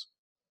camels?"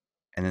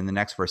 And then the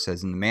next verse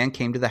says, "And the man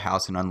came to the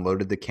house and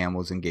unloaded the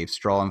camels and gave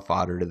straw and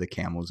fodder to the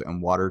camels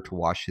and water to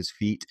wash his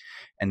feet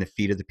and the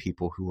feet of the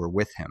people who were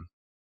with him."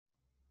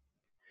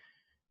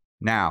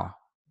 Now,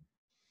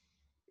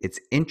 it's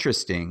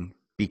interesting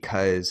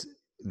because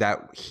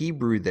that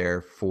Hebrew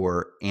there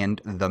for "and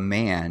the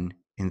man"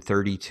 in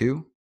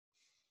 32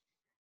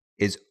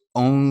 is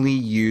only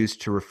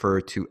used to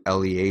refer to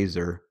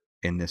Eliezer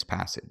in this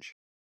passage.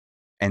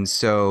 And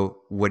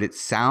so what it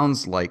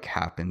sounds like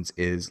happens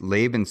is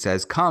Laban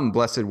says, "Come,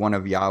 blessed one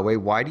of Yahweh,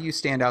 why do you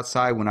stand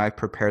outside when I've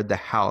prepared the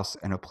house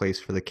and a place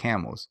for the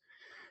camels?"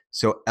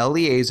 So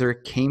Eliezer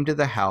came to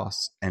the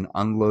house and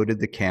unloaded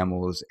the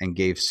camels and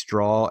gave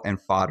straw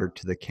and fodder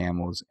to the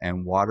camels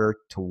and water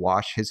to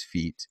wash his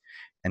feet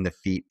and the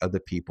feet of the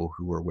people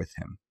who were with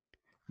him.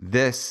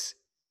 This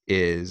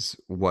is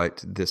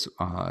what this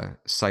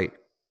site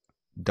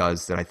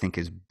does that I think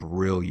is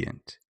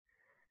brilliant.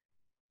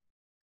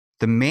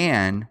 The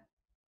man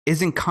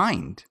isn't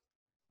kind.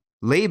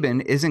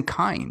 Laban isn't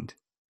kind.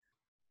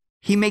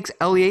 He makes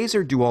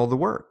Eliezer do all the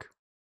work.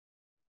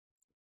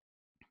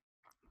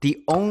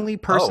 The only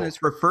person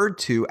that's referred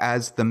to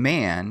as the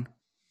man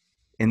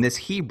in this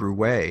Hebrew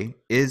way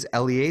is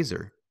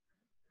Eliezer.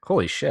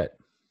 Holy shit.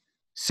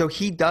 So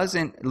he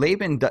doesn't,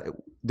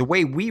 the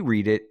way we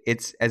read it,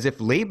 it's as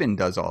if Laban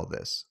does all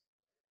this,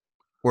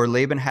 or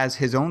Laban has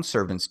his own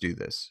servants do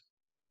this.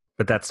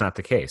 But that's not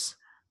the case.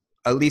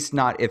 At least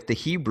not if the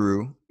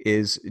Hebrew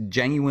is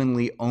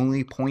genuinely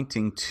only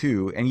pointing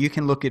to, and you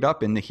can look it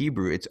up in the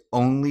Hebrew, it's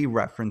only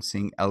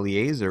referencing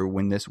Eliezer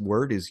when this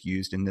word is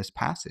used in this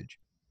passage.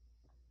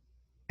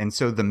 And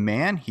so the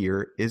man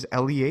here is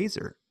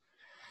Eliezer.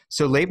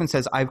 So Laban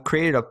says, I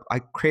created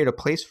a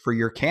place for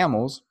your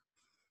camels.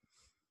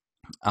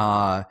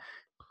 I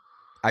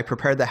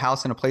prepared the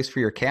house and a place for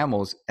your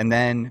camels. And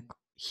then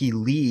he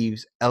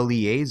leaves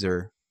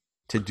Eliezer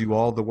to do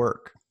all the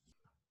work.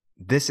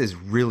 This is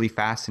really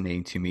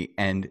fascinating to me.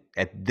 And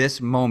at this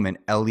moment,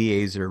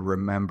 Eliezer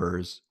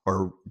remembers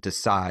or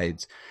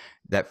decides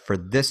that for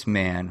this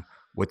man,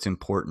 what's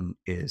important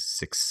is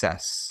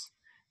success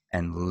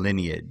and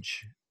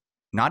lineage.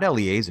 Not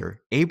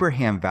Eliezer.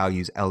 Abraham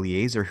values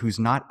Eliezer, who's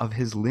not of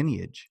his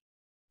lineage.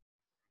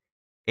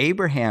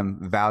 Abraham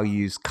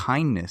values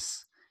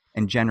kindness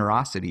and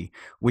generosity,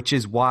 which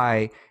is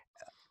why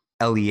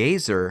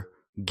Eliezer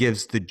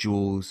gives the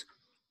jewels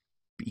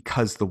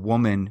because the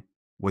woman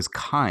was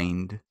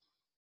kind,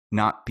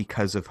 not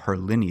because of her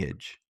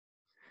lineage.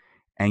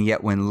 And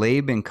yet when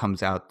Laban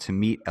comes out to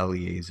meet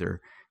Eliezer,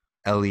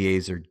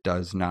 Eliezer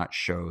does not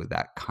show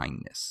that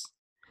kindness.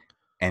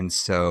 And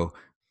so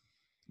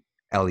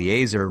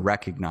Eliezer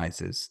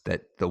recognizes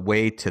that the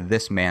way to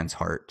this man's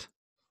heart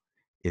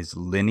is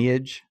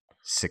lineage,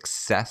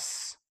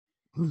 success,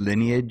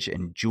 lineage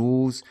and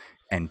jewels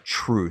and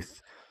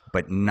truth,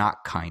 but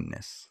not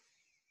kindness.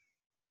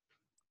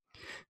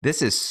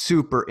 This is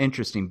super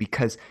interesting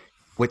because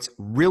what's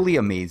really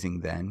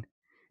amazing then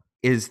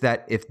is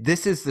that if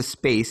this is the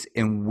space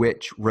in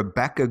which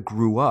Rebecca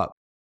grew up,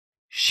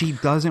 she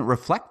doesn't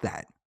reflect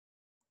that.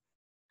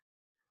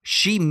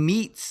 She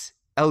meets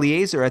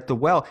Eliezer at the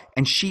well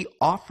and she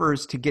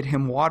offers to get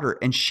him water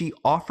and she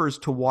offers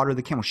to water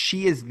the camel.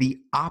 She is the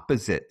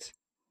opposite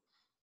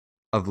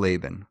of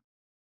Laban,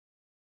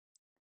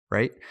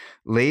 right?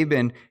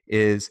 Laban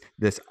is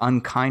this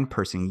unkind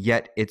person,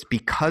 yet it's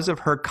because of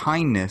her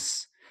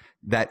kindness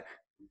that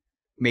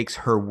makes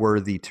her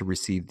worthy to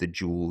receive the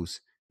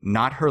jewels,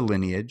 not her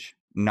lineage,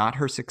 not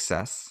her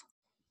success.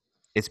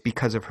 It's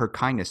because of her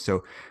kindness.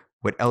 So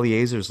what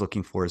Eliezer is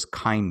looking for is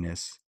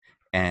kindness,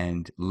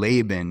 and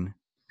Laban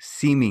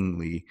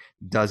seemingly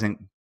doesn't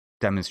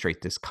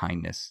demonstrate this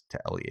kindness to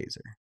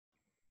Eliezer.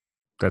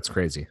 That's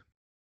crazy.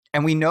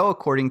 And we know,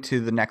 according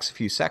to the next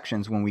few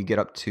sections, when we get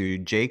up to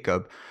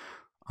Jacob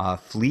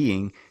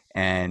fleeing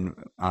and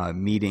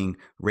meeting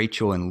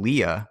Rachel and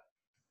Leah,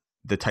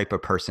 the type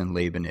of person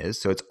Laban is.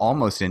 So it's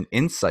almost an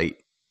insight.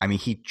 I mean,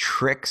 he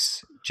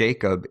tricks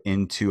Jacob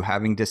into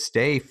having to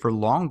stay for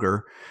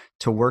longer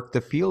to work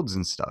the fields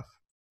and stuff,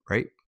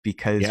 right?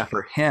 Because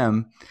for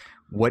him,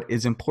 what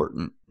is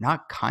important?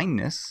 Not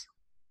kindness.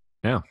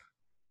 No.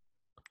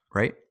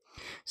 Right?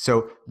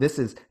 So this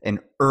is an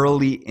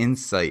early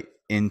insight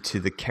into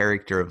the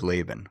character of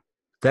Laban.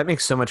 That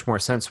makes so much more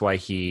sense why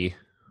he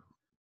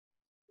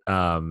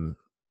does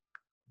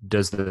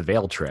the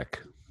veil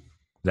trick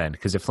then.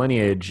 Because if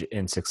lineage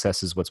and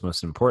success is what's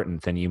most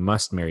important, then you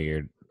must marry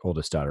your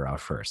oldest daughter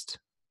off first.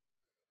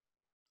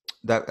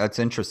 That's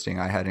interesting.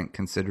 I hadn't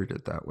considered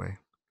it that way.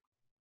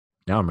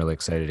 Now I'm really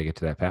excited to get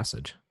to that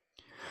passage.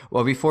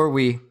 Well, before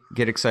we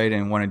get excited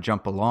and want to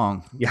jump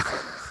along, we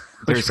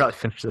should probably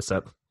finish this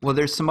up. Well,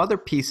 there's some other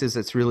pieces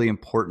that's really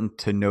important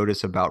to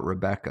notice about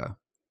Rebecca.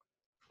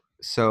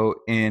 So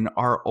in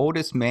our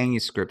oldest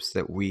manuscripts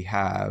that we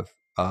have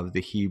of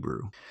the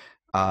Hebrew,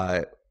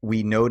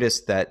 we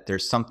notice that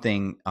there's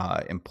something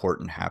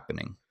important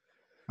happening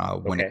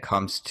when it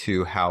comes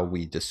to how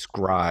we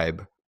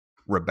describe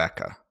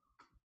Rebecca.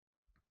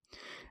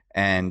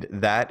 And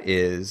that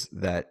is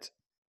that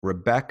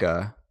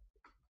Rebecca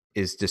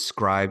is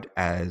described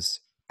as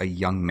a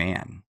young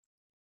man.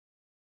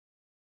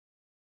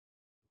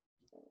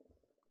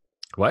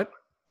 What?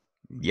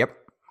 Yep.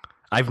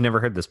 I've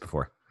never heard this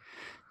before.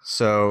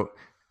 So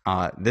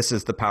this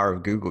is the power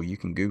of Google. You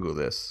can Google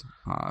this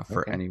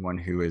for anyone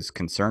who is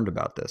concerned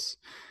about this.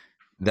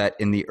 That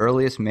in the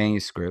earliest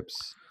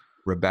manuscripts,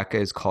 Rebecca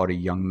is called a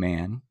young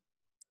man.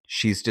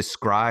 She's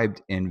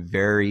described in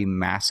very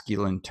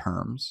masculine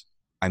terms.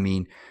 I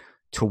mean,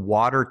 to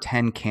water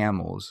 10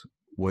 camels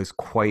was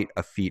quite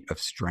a feat of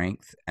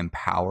strength and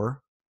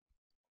power,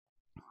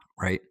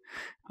 right?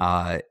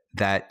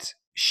 That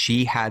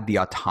she had the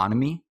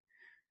autonomy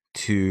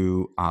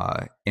to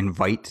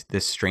invite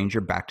this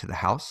stranger back to the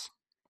house.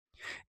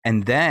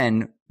 And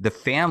then the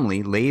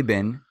family,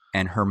 Laban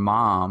and her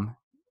mom,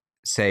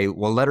 say,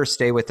 well, let her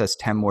stay with us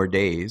 10 more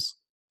days.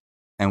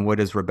 And what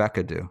does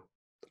Rebecca do?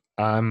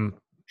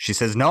 She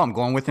says, no, I'm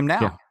going with him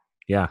now.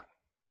 Yeah.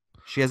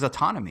 She has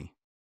autonomy,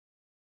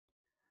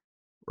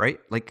 right?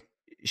 Like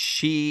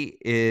this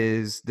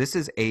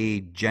is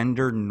a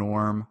gender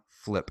norm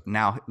flip.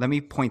 Now, let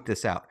me point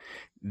this out.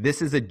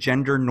 This is a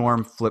gender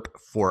norm flip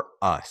for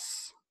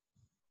us,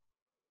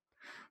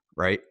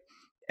 right?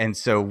 And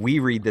so we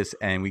read this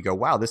and we go,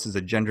 wow, this is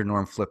a gender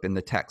norm flip in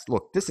the text.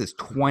 Look, this is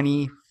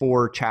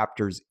 24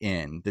 chapters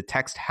in. The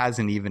text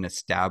hasn't even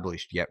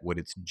established yet what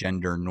its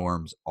gender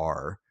norms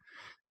are.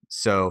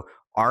 So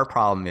our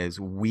problem is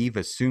we've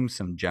assumed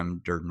some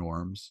gender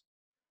norms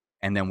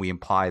and then we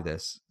apply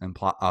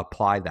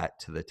that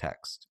to the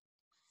text.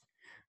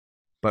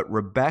 But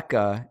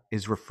Rebecca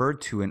is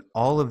referred to in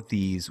all of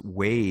these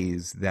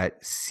ways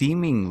that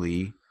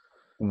seemingly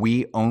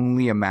we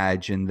only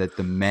imagine that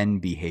the men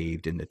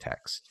behaved in the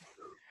text.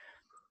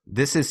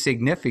 This is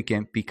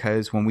significant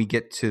because when we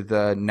get to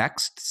the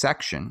next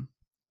section,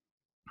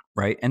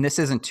 right, and this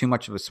isn't too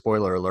much of a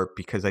spoiler alert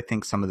because I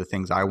think some of the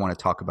things I want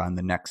to talk about in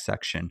the next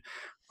section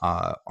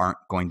aren't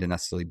going to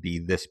necessarily be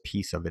this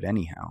piece of it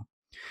anyhow,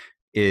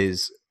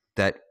 is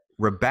that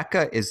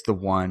Rebecca is the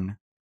one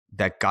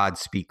that God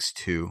speaks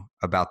to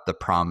about the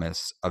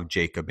promise of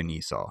Jacob and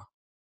Esau.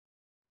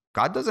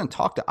 God doesn't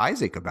talk to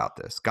Isaac about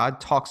this. God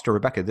talks to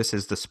Rebecca. This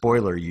is the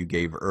spoiler you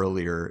gave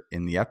earlier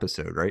in the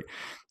episode, right?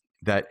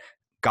 That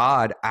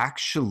God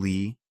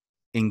actually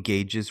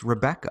engages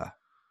Rebecca.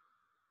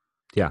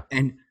 Yeah.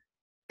 And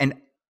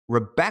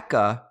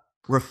Rebecca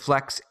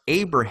reflects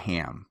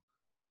Abraham,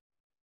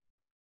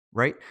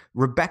 right?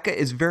 Rebecca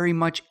is very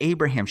much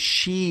Abraham.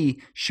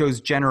 She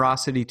shows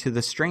generosity to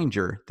the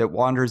stranger that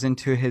wanders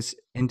into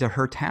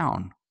her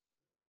town.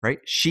 Right?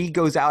 She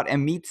goes out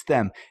and meets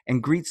them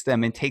and greets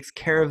them and takes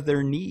care of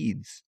their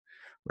needs,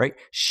 right?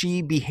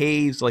 She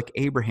behaves like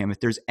Abraham. If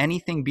there's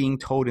anything being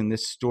told in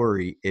this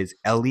story is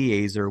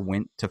Eliezer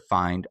went to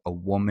find a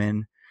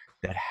woman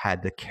that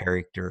had the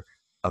character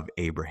of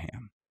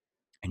Abraham.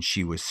 And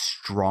she was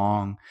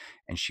strong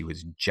and she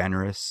was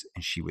generous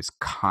and she was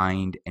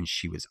kind and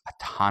she was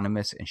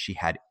autonomous and she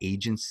had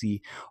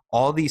agency.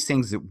 All these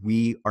things that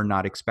we are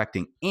not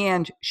expecting.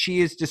 And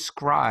she is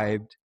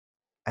described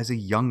as a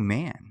young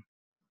man.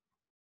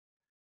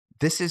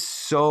 This is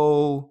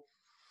so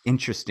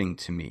interesting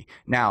to me.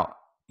 Now,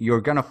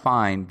 you're going to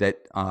find that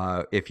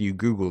if you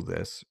Google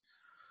this,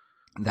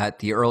 that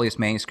the earliest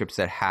manuscripts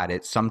that had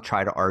it, some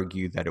try to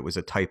argue that it was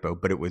a typo,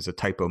 but it was a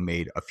typo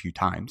made a few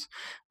times.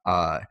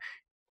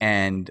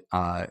 And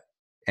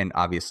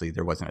obviously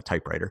there wasn't a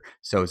typewriter,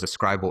 so it was a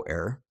scribal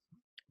error.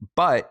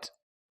 But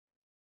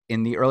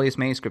in the earliest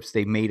manuscripts,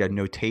 they made a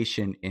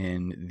notation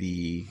in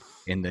the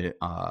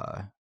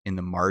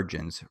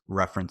margins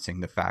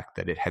referencing the fact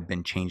that it had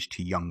been changed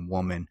to young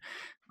woman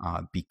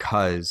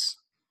because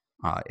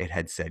it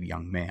had said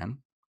young man.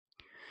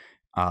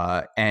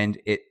 And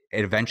it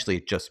eventually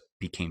just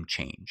became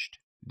changed.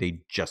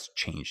 They just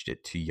changed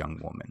it to young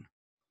woman,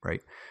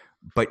 right?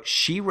 But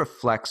she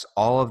reflects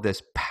all of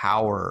this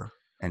power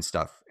and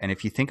stuff. And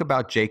if you think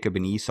about Jacob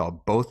and Esau,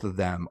 both of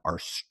them are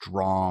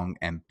strong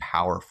and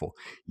powerful.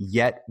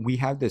 Yet we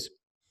have this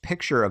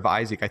picture of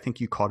Isaac. I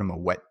think you called him a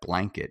wet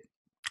blanket.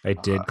 I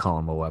did call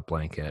him a wet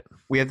blanket.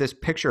 We have this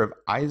picture of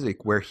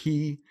Isaac where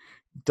he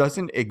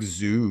doesn't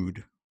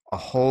exude a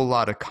whole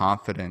lot of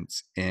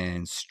confidence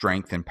in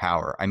strength and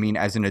power. I mean,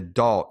 as an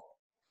adult,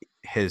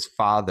 his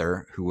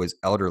father, who was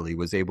elderly,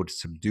 was able to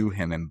subdue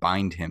him and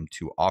bind him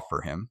to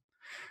offer him.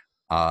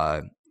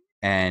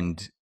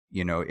 And,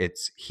 you know,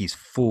 he's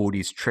fooled,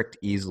 he's tricked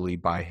easily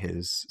by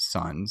his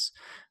sons.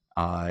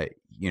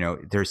 You know,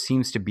 there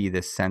seems to be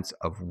this sense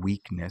of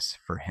weakness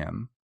for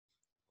him.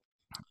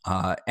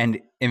 And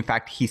in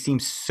fact, he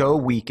seems so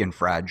weak and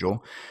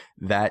fragile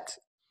that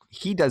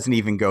he doesn't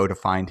even go to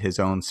find his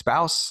own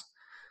spouse.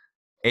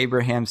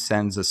 Abraham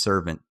sends a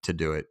servant to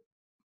do it,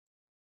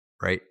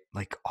 right?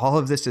 Like, all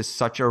of this is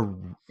such a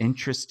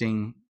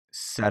interesting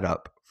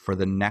setup for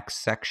the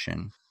next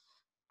section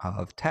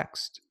of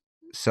text.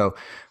 So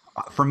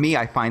for me,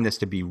 I find this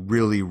to be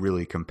really,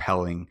 really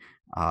compelling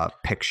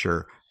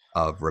picture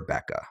of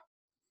Rebecca.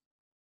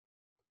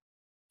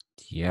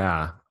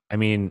 Yeah. I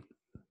mean,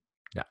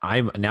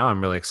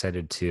 I'm really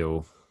excited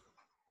to,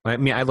 I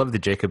mean, I love the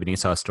Jacob and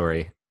Esau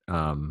story.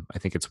 I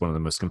think it's one of the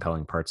most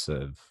compelling parts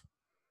of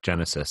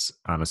Genesis,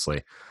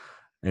 honestly.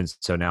 And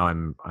so now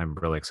I'm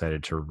really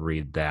excited to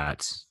read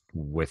that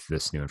with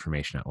this new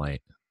information at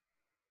light.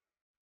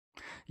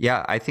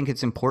 Yeah, I think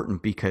it's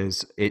important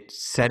because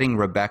it's setting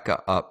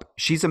Rebecca up.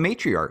 She's a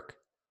matriarch.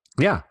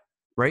 Yeah.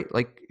 Right?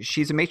 Like,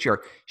 she's a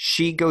matriarch.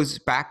 She goes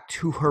back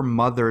to her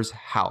mother's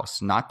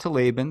house, not to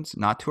Laban's,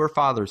 not to her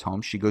father's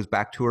home. She goes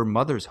back to her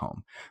mother's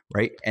home,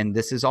 right? And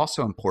this is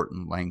also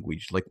important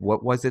language. Like,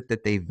 what was it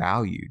that they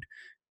valued?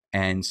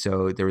 And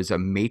so there was a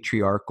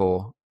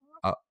matriarchal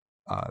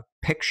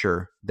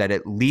picture that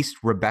at least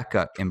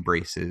Rebecca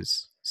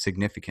embraces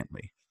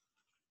significantly.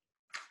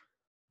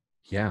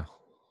 Yeah.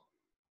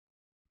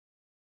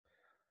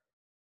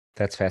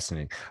 That's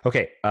fascinating.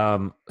 Okay.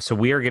 So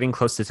we are getting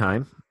close to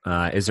time.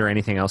 Is there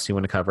anything else you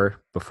want to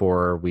cover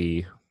before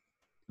we?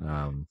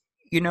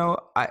 You know,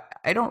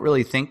 I don't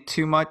really think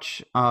too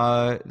much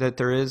that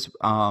there is.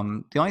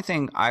 The only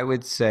thing I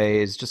would say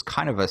is just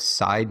kind of a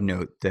side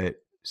note that,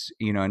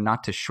 you know,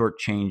 not to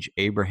shortchange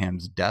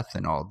Abraham's death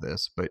and all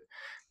this, but,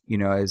 you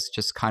know, as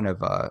just kind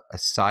of a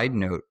side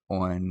note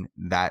on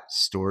that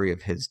story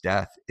of his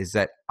death, is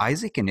that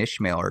Isaac and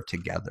Ishmael are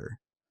together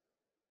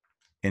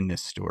in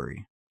this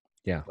story.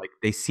 Yeah. Like,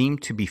 they seem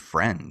to be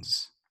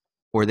friends,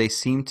 or they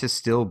seem to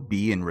still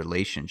be in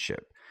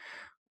relationship,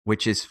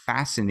 which is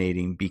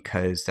fascinating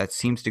because that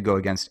seems to go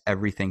against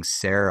everything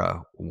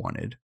Sarah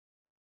wanted.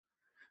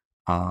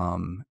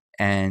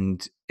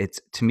 And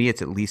to me,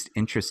 it's at least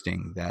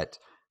interesting that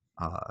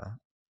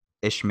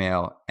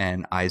Ishmael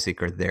and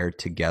Isaac are there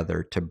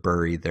together to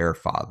bury their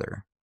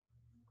father.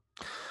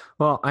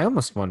 Well, I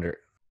almost wonder,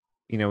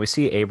 you know, we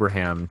see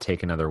Abraham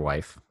take another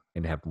wife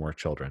and have more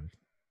children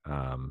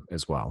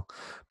as well.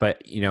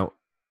 But, you know,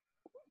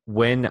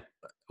 when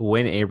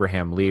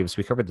Abraham leaves,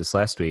 we covered this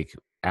last week,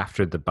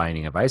 after the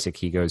binding of Isaac,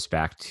 he goes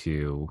back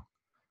to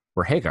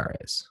where Hagar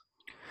is.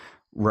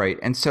 Right.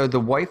 And so the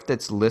wife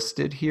that's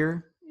listed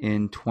here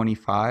in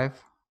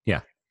 25,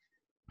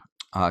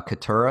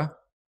 Keturah,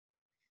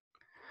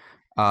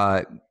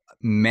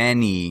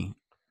 many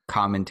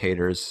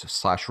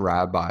commentators /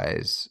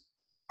 rabbis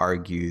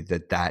argue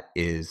that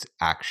is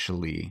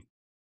actually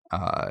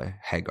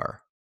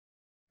Hagar.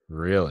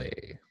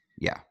 Really?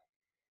 Yeah.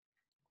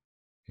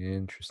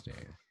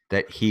 Interesting.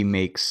 That he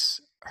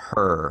makes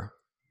her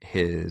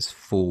his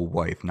full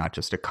wife, not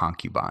just a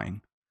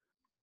concubine.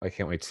 I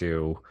can't wait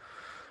to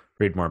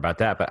read more about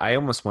that. But I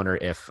almost wonder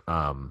if,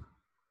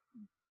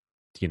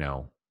 you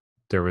know,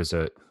 there was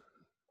and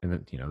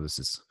then, you know, this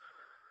is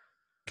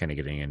kind of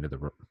getting into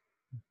the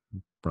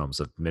realms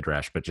of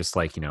Midrash, but just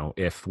like, you know,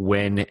 if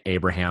when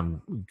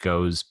Abraham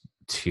goes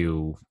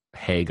to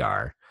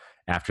Hagar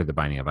after the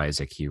binding of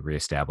Isaac, he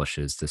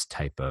reestablishes this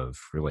type of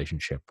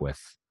relationship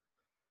with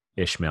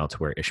Ishmael, to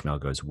where Ishmael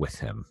goes with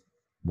him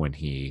when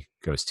he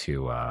goes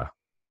to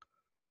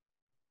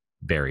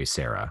bury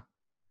Sarah.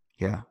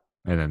 Yeah.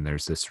 And then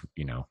there's this,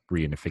 you know,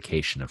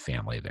 reunification of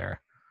family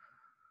there.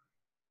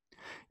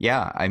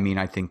 Yeah, I mean,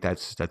 I think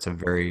that's a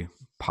very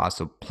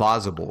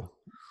plausible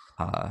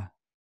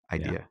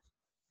idea.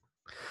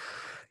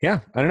 Yeah,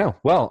 I don't know.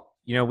 Well,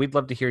 you know, we'd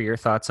love to hear your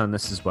thoughts on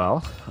this as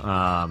well.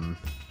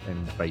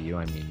 and by you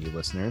I mean you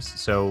listeners.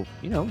 So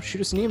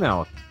shoot us an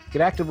email,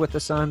 get active with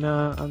us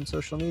on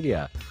social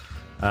media.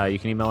 You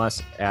can email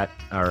us at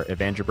our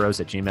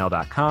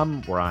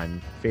evangelbros@gmail.com. We're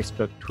on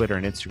Facebook, Twitter,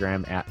 and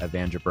Instagram at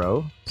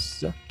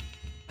evangelbros.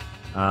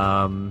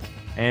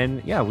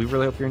 And yeah, we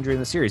really hope you're enjoying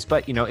the series.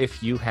 But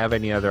if you have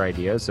any other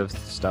ideas of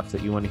stuff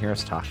that you want to hear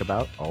us talk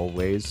about,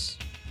 always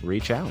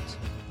reach out.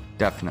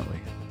 Definitely.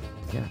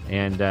 Yeah.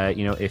 And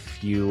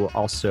if you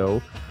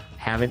also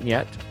haven't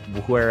yet,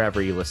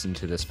 wherever you listen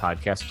to this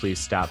podcast, please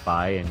stop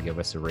by and give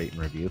us a rate and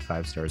review.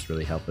 5 stars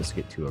really help us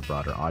get to a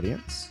broader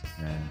audience,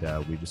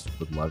 and we just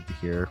would love to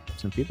hear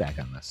some feedback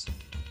on this.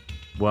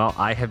 Well,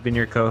 I have been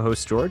your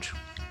co-host, George.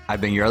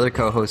 I've been your other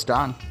co-host,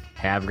 Don.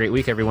 Have a great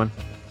week, everyone.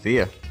 See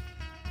ya.